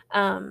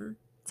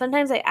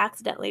 Sometimes I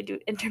accidentally do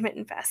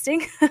intermittent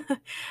fasting.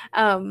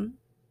 um,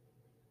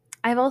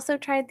 I've also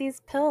tried these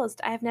pills.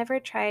 I've never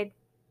tried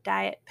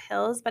diet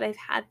pills, but I've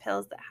had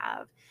pills that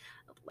have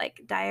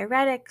like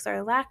diuretics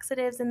or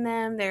laxatives in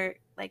them. They're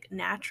like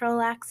natural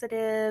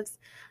laxatives.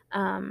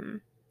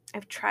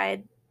 I've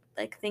tried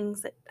like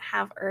things that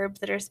have herbs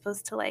that are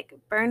supposed to like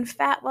burn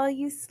fat while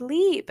you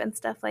sleep and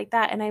stuff like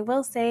that. And I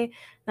will say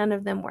none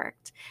of them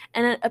worked.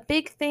 And a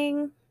big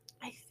thing,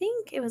 I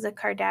think it was a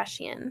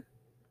Kardashian,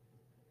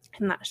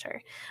 I'm not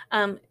sure,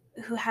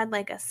 who had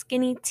like a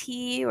skinny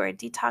tea or a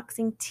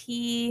detoxing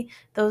tea.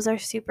 Those are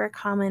super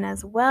common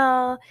as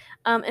well.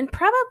 And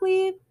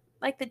probably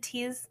like the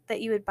teas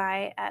that you would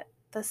buy at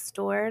the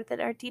store that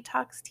are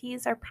detox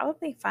teas are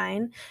probably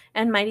fine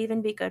and might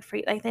even be good for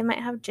you. Like they might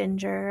have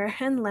ginger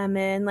and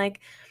lemon. Like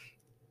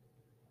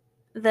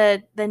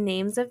the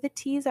names of the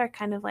teas are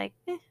kind of like,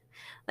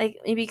 like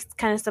maybe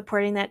kind of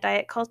supporting that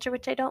diet culture,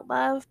 which I don't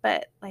love,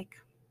 but like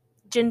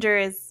ginger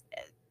is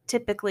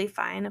typically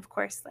fine. Of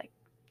course, like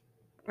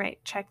right,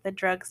 check the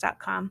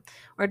drugs.com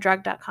or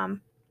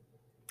drug.com.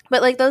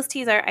 But like those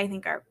teas I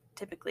think are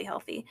typically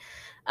healthy.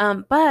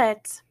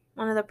 But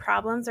one of the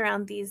problems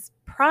around these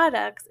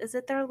products is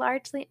that they're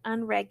largely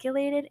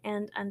unregulated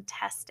and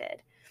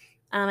untested.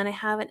 And I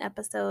have an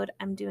episode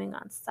I'm doing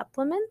on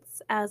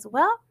supplements as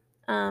well.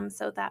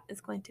 So that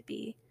is going to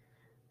be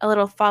a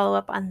little follow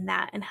up on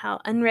that and how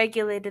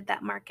unregulated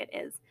that market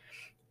is.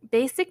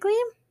 Basically,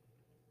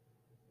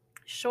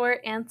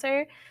 short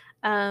answer.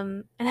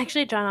 And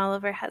actually, John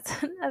Oliver has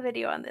a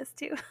video on this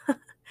too.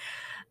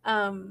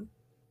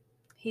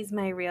 He's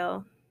my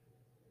real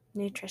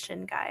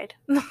nutrition guide.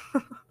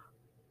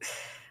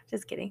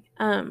 Just kidding.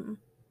 Oh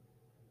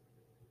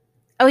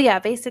yeah,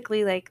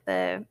 basically like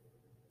the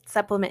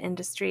supplement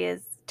industry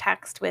is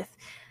taxed with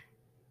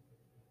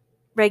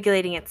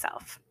regulating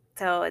itself.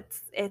 So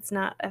it's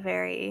not a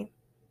very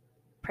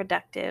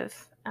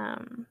productive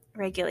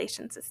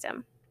regulation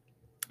system.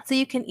 So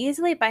you can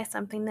easily buy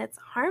something that's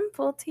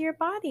harmful to your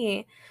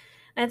body.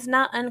 And it's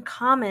not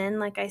uncommon,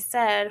 like I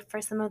said,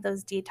 for some of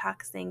those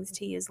detox things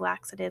to use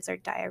laxatives or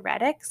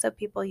diuretics. So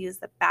people use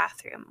the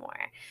bathroom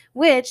more,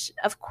 which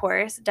of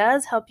course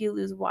does help you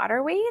lose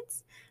water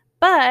weight,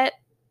 but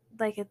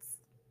like it's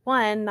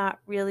one, not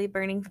really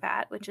burning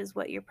fat, which is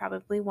what you're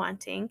probably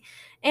wanting,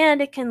 and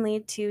it can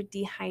lead to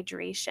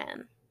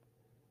dehydration.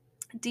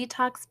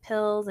 Detox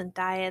pills and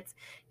diets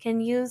can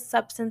use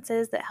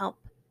substances that help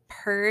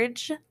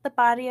purge the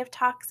body of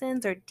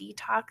toxins or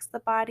detox the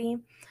body,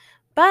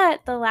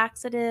 but the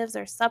laxatives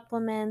or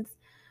supplements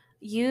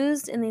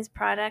used in these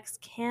products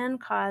can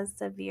cause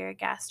severe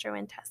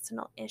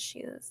gastrointestinal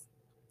issues.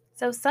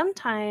 So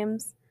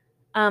sometimes,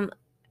 for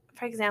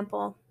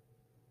example,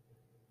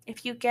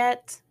 if you're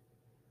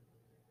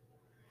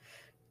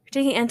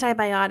taking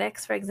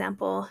antibiotics, for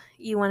example,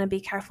 you want to be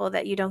careful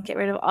that you don't get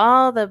rid of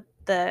all the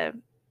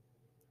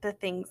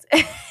things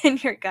in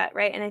your gut,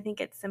 right? And I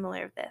think it's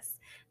similar of this,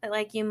 that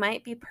like you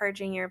might be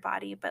purging your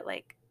body, but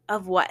like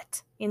of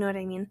what? You know what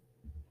I mean?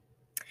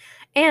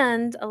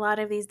 And a lot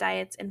of these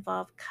diets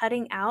involve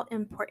cutting out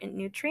important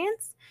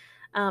nutrients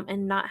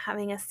and not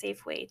having a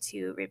safe way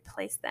to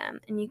replace them.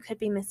 And you could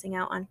be missing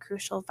out on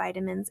crucial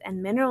vitamins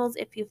and minerals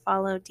if you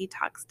follow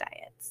detox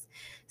diets.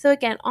 So,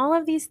 again, all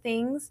of these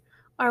things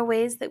are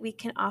ways that we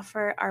can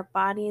offer our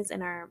bodies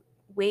and our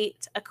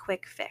weight a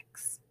quick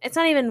fix. It's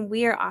not even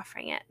we're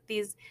offering it,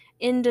 these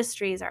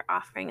industries are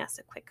offering us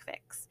a quick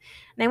fix.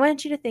 And I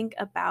want you to think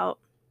about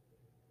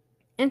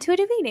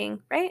intuitive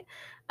eating, right?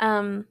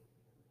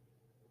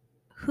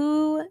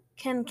 Who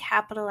can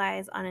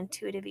capitalize on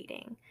intuitive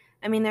eating?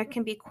 I mean, there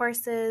can be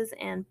courses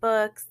and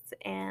books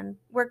and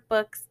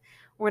workbooks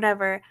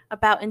whatever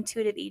about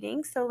intuitive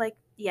eating. So, like,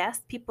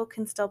 yes, people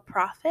can still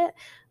profit,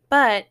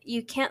 but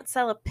you can't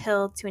sell a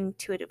pill to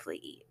intuitively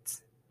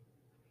eat.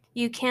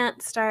 You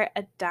can't start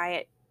a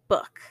diet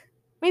book.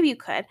 Maybe you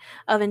could,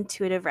 of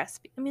intuitive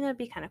recipe. I mean, that'd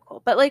be kind of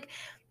cool. But like,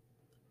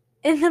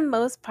 in the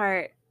most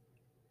part,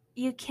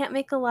 you can't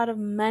make a lot of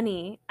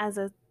money as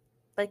a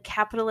like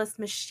capitalist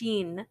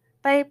machine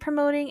by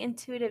promoting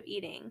intuitive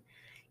eating.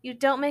 You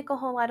don't make a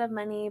whole lot of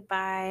money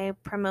by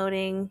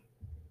promoting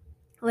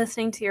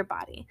listening to your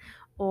body,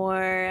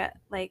 or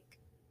like,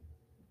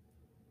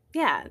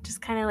 yeah,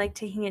 just kind of like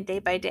taking it day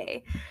by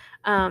day.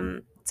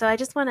 So I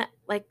just want to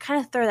like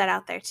kind of throw that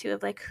out there too,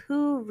 of like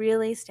who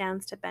really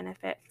stands to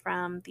benefit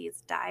from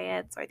these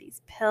diets or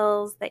these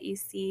pills that you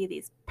see,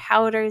 these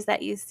powders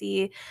that you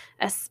see,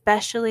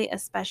 especially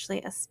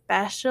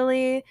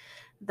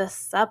the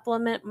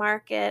supplement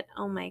market.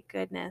 Oh my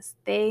goodness,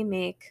 they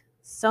make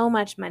so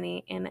much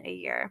money in a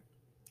year.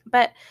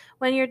 But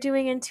when you're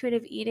doing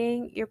intuitive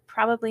eating, you're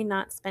probably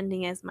not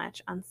spending as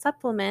much on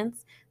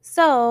supplements.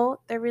 So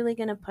they're really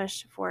going to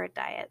push for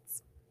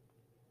diets.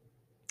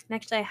 And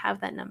actually, I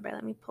have that number.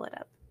 Let me pull it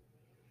up.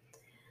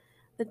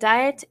 The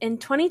diet in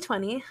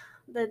 2020,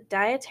 the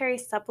dietary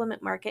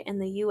supplement market in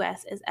the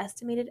US is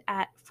estimated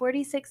at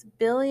 $46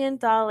 billion in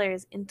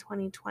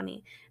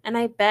 2020. And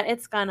I bet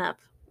it's gone up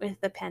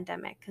with the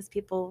pandemic because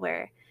people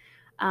were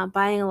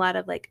buying a lot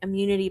of like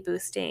immunity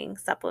boosting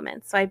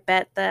supplements. So I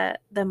bet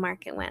the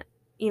market went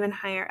even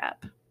higher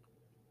up.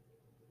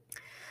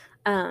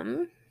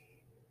 Um,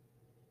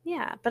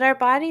 yeah, but our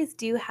bodies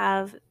do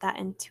have that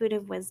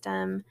intuitive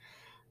wisdom.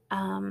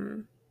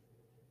 Um,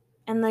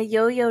 and the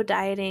yo-yo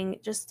dieting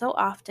just so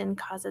often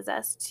causes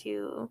us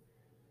to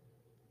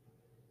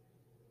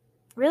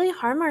really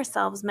harm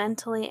ourselves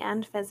mentally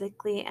and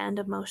physically and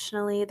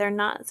emotionally. They're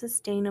not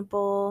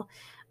sustainable.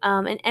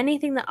 And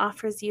anything that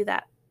offers you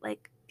that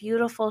like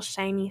beautiful,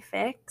 shiny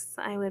fix,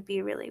 I would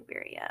be really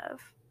weary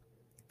of.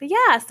 But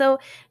yeah, so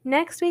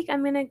next week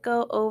I'm going to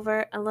go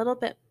over a little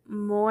bit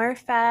more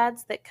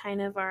fads that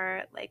kind of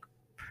are like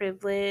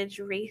privilege,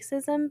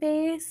 racism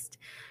based.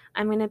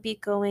 I'm going to be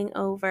going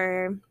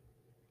over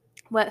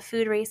what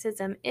food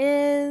racism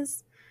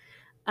is.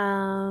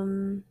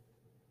 I'll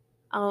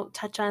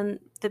touch on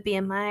the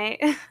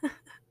BMI.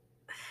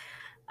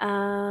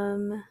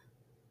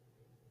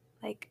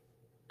 Like,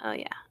 oh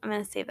yeah, I'm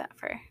going to save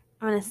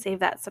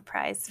that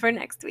surprise for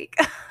next week.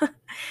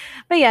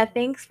 But yeah,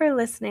 thanks for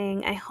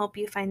listening. I hope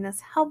you find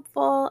this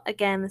helpful.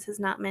 Again, this is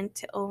not meant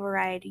to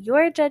override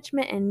your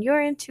judgment and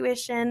your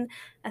intuition,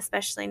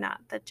 especially not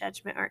the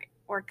judgment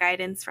or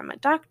guidance from a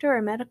doctor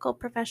or medical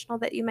professional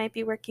that you might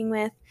be working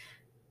with.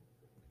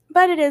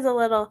 But it is a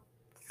little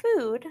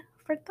food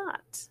for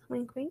thought.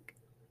 Wink, wink.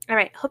 All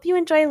right, hope you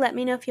enjoy. Let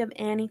me know if you have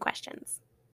any questions.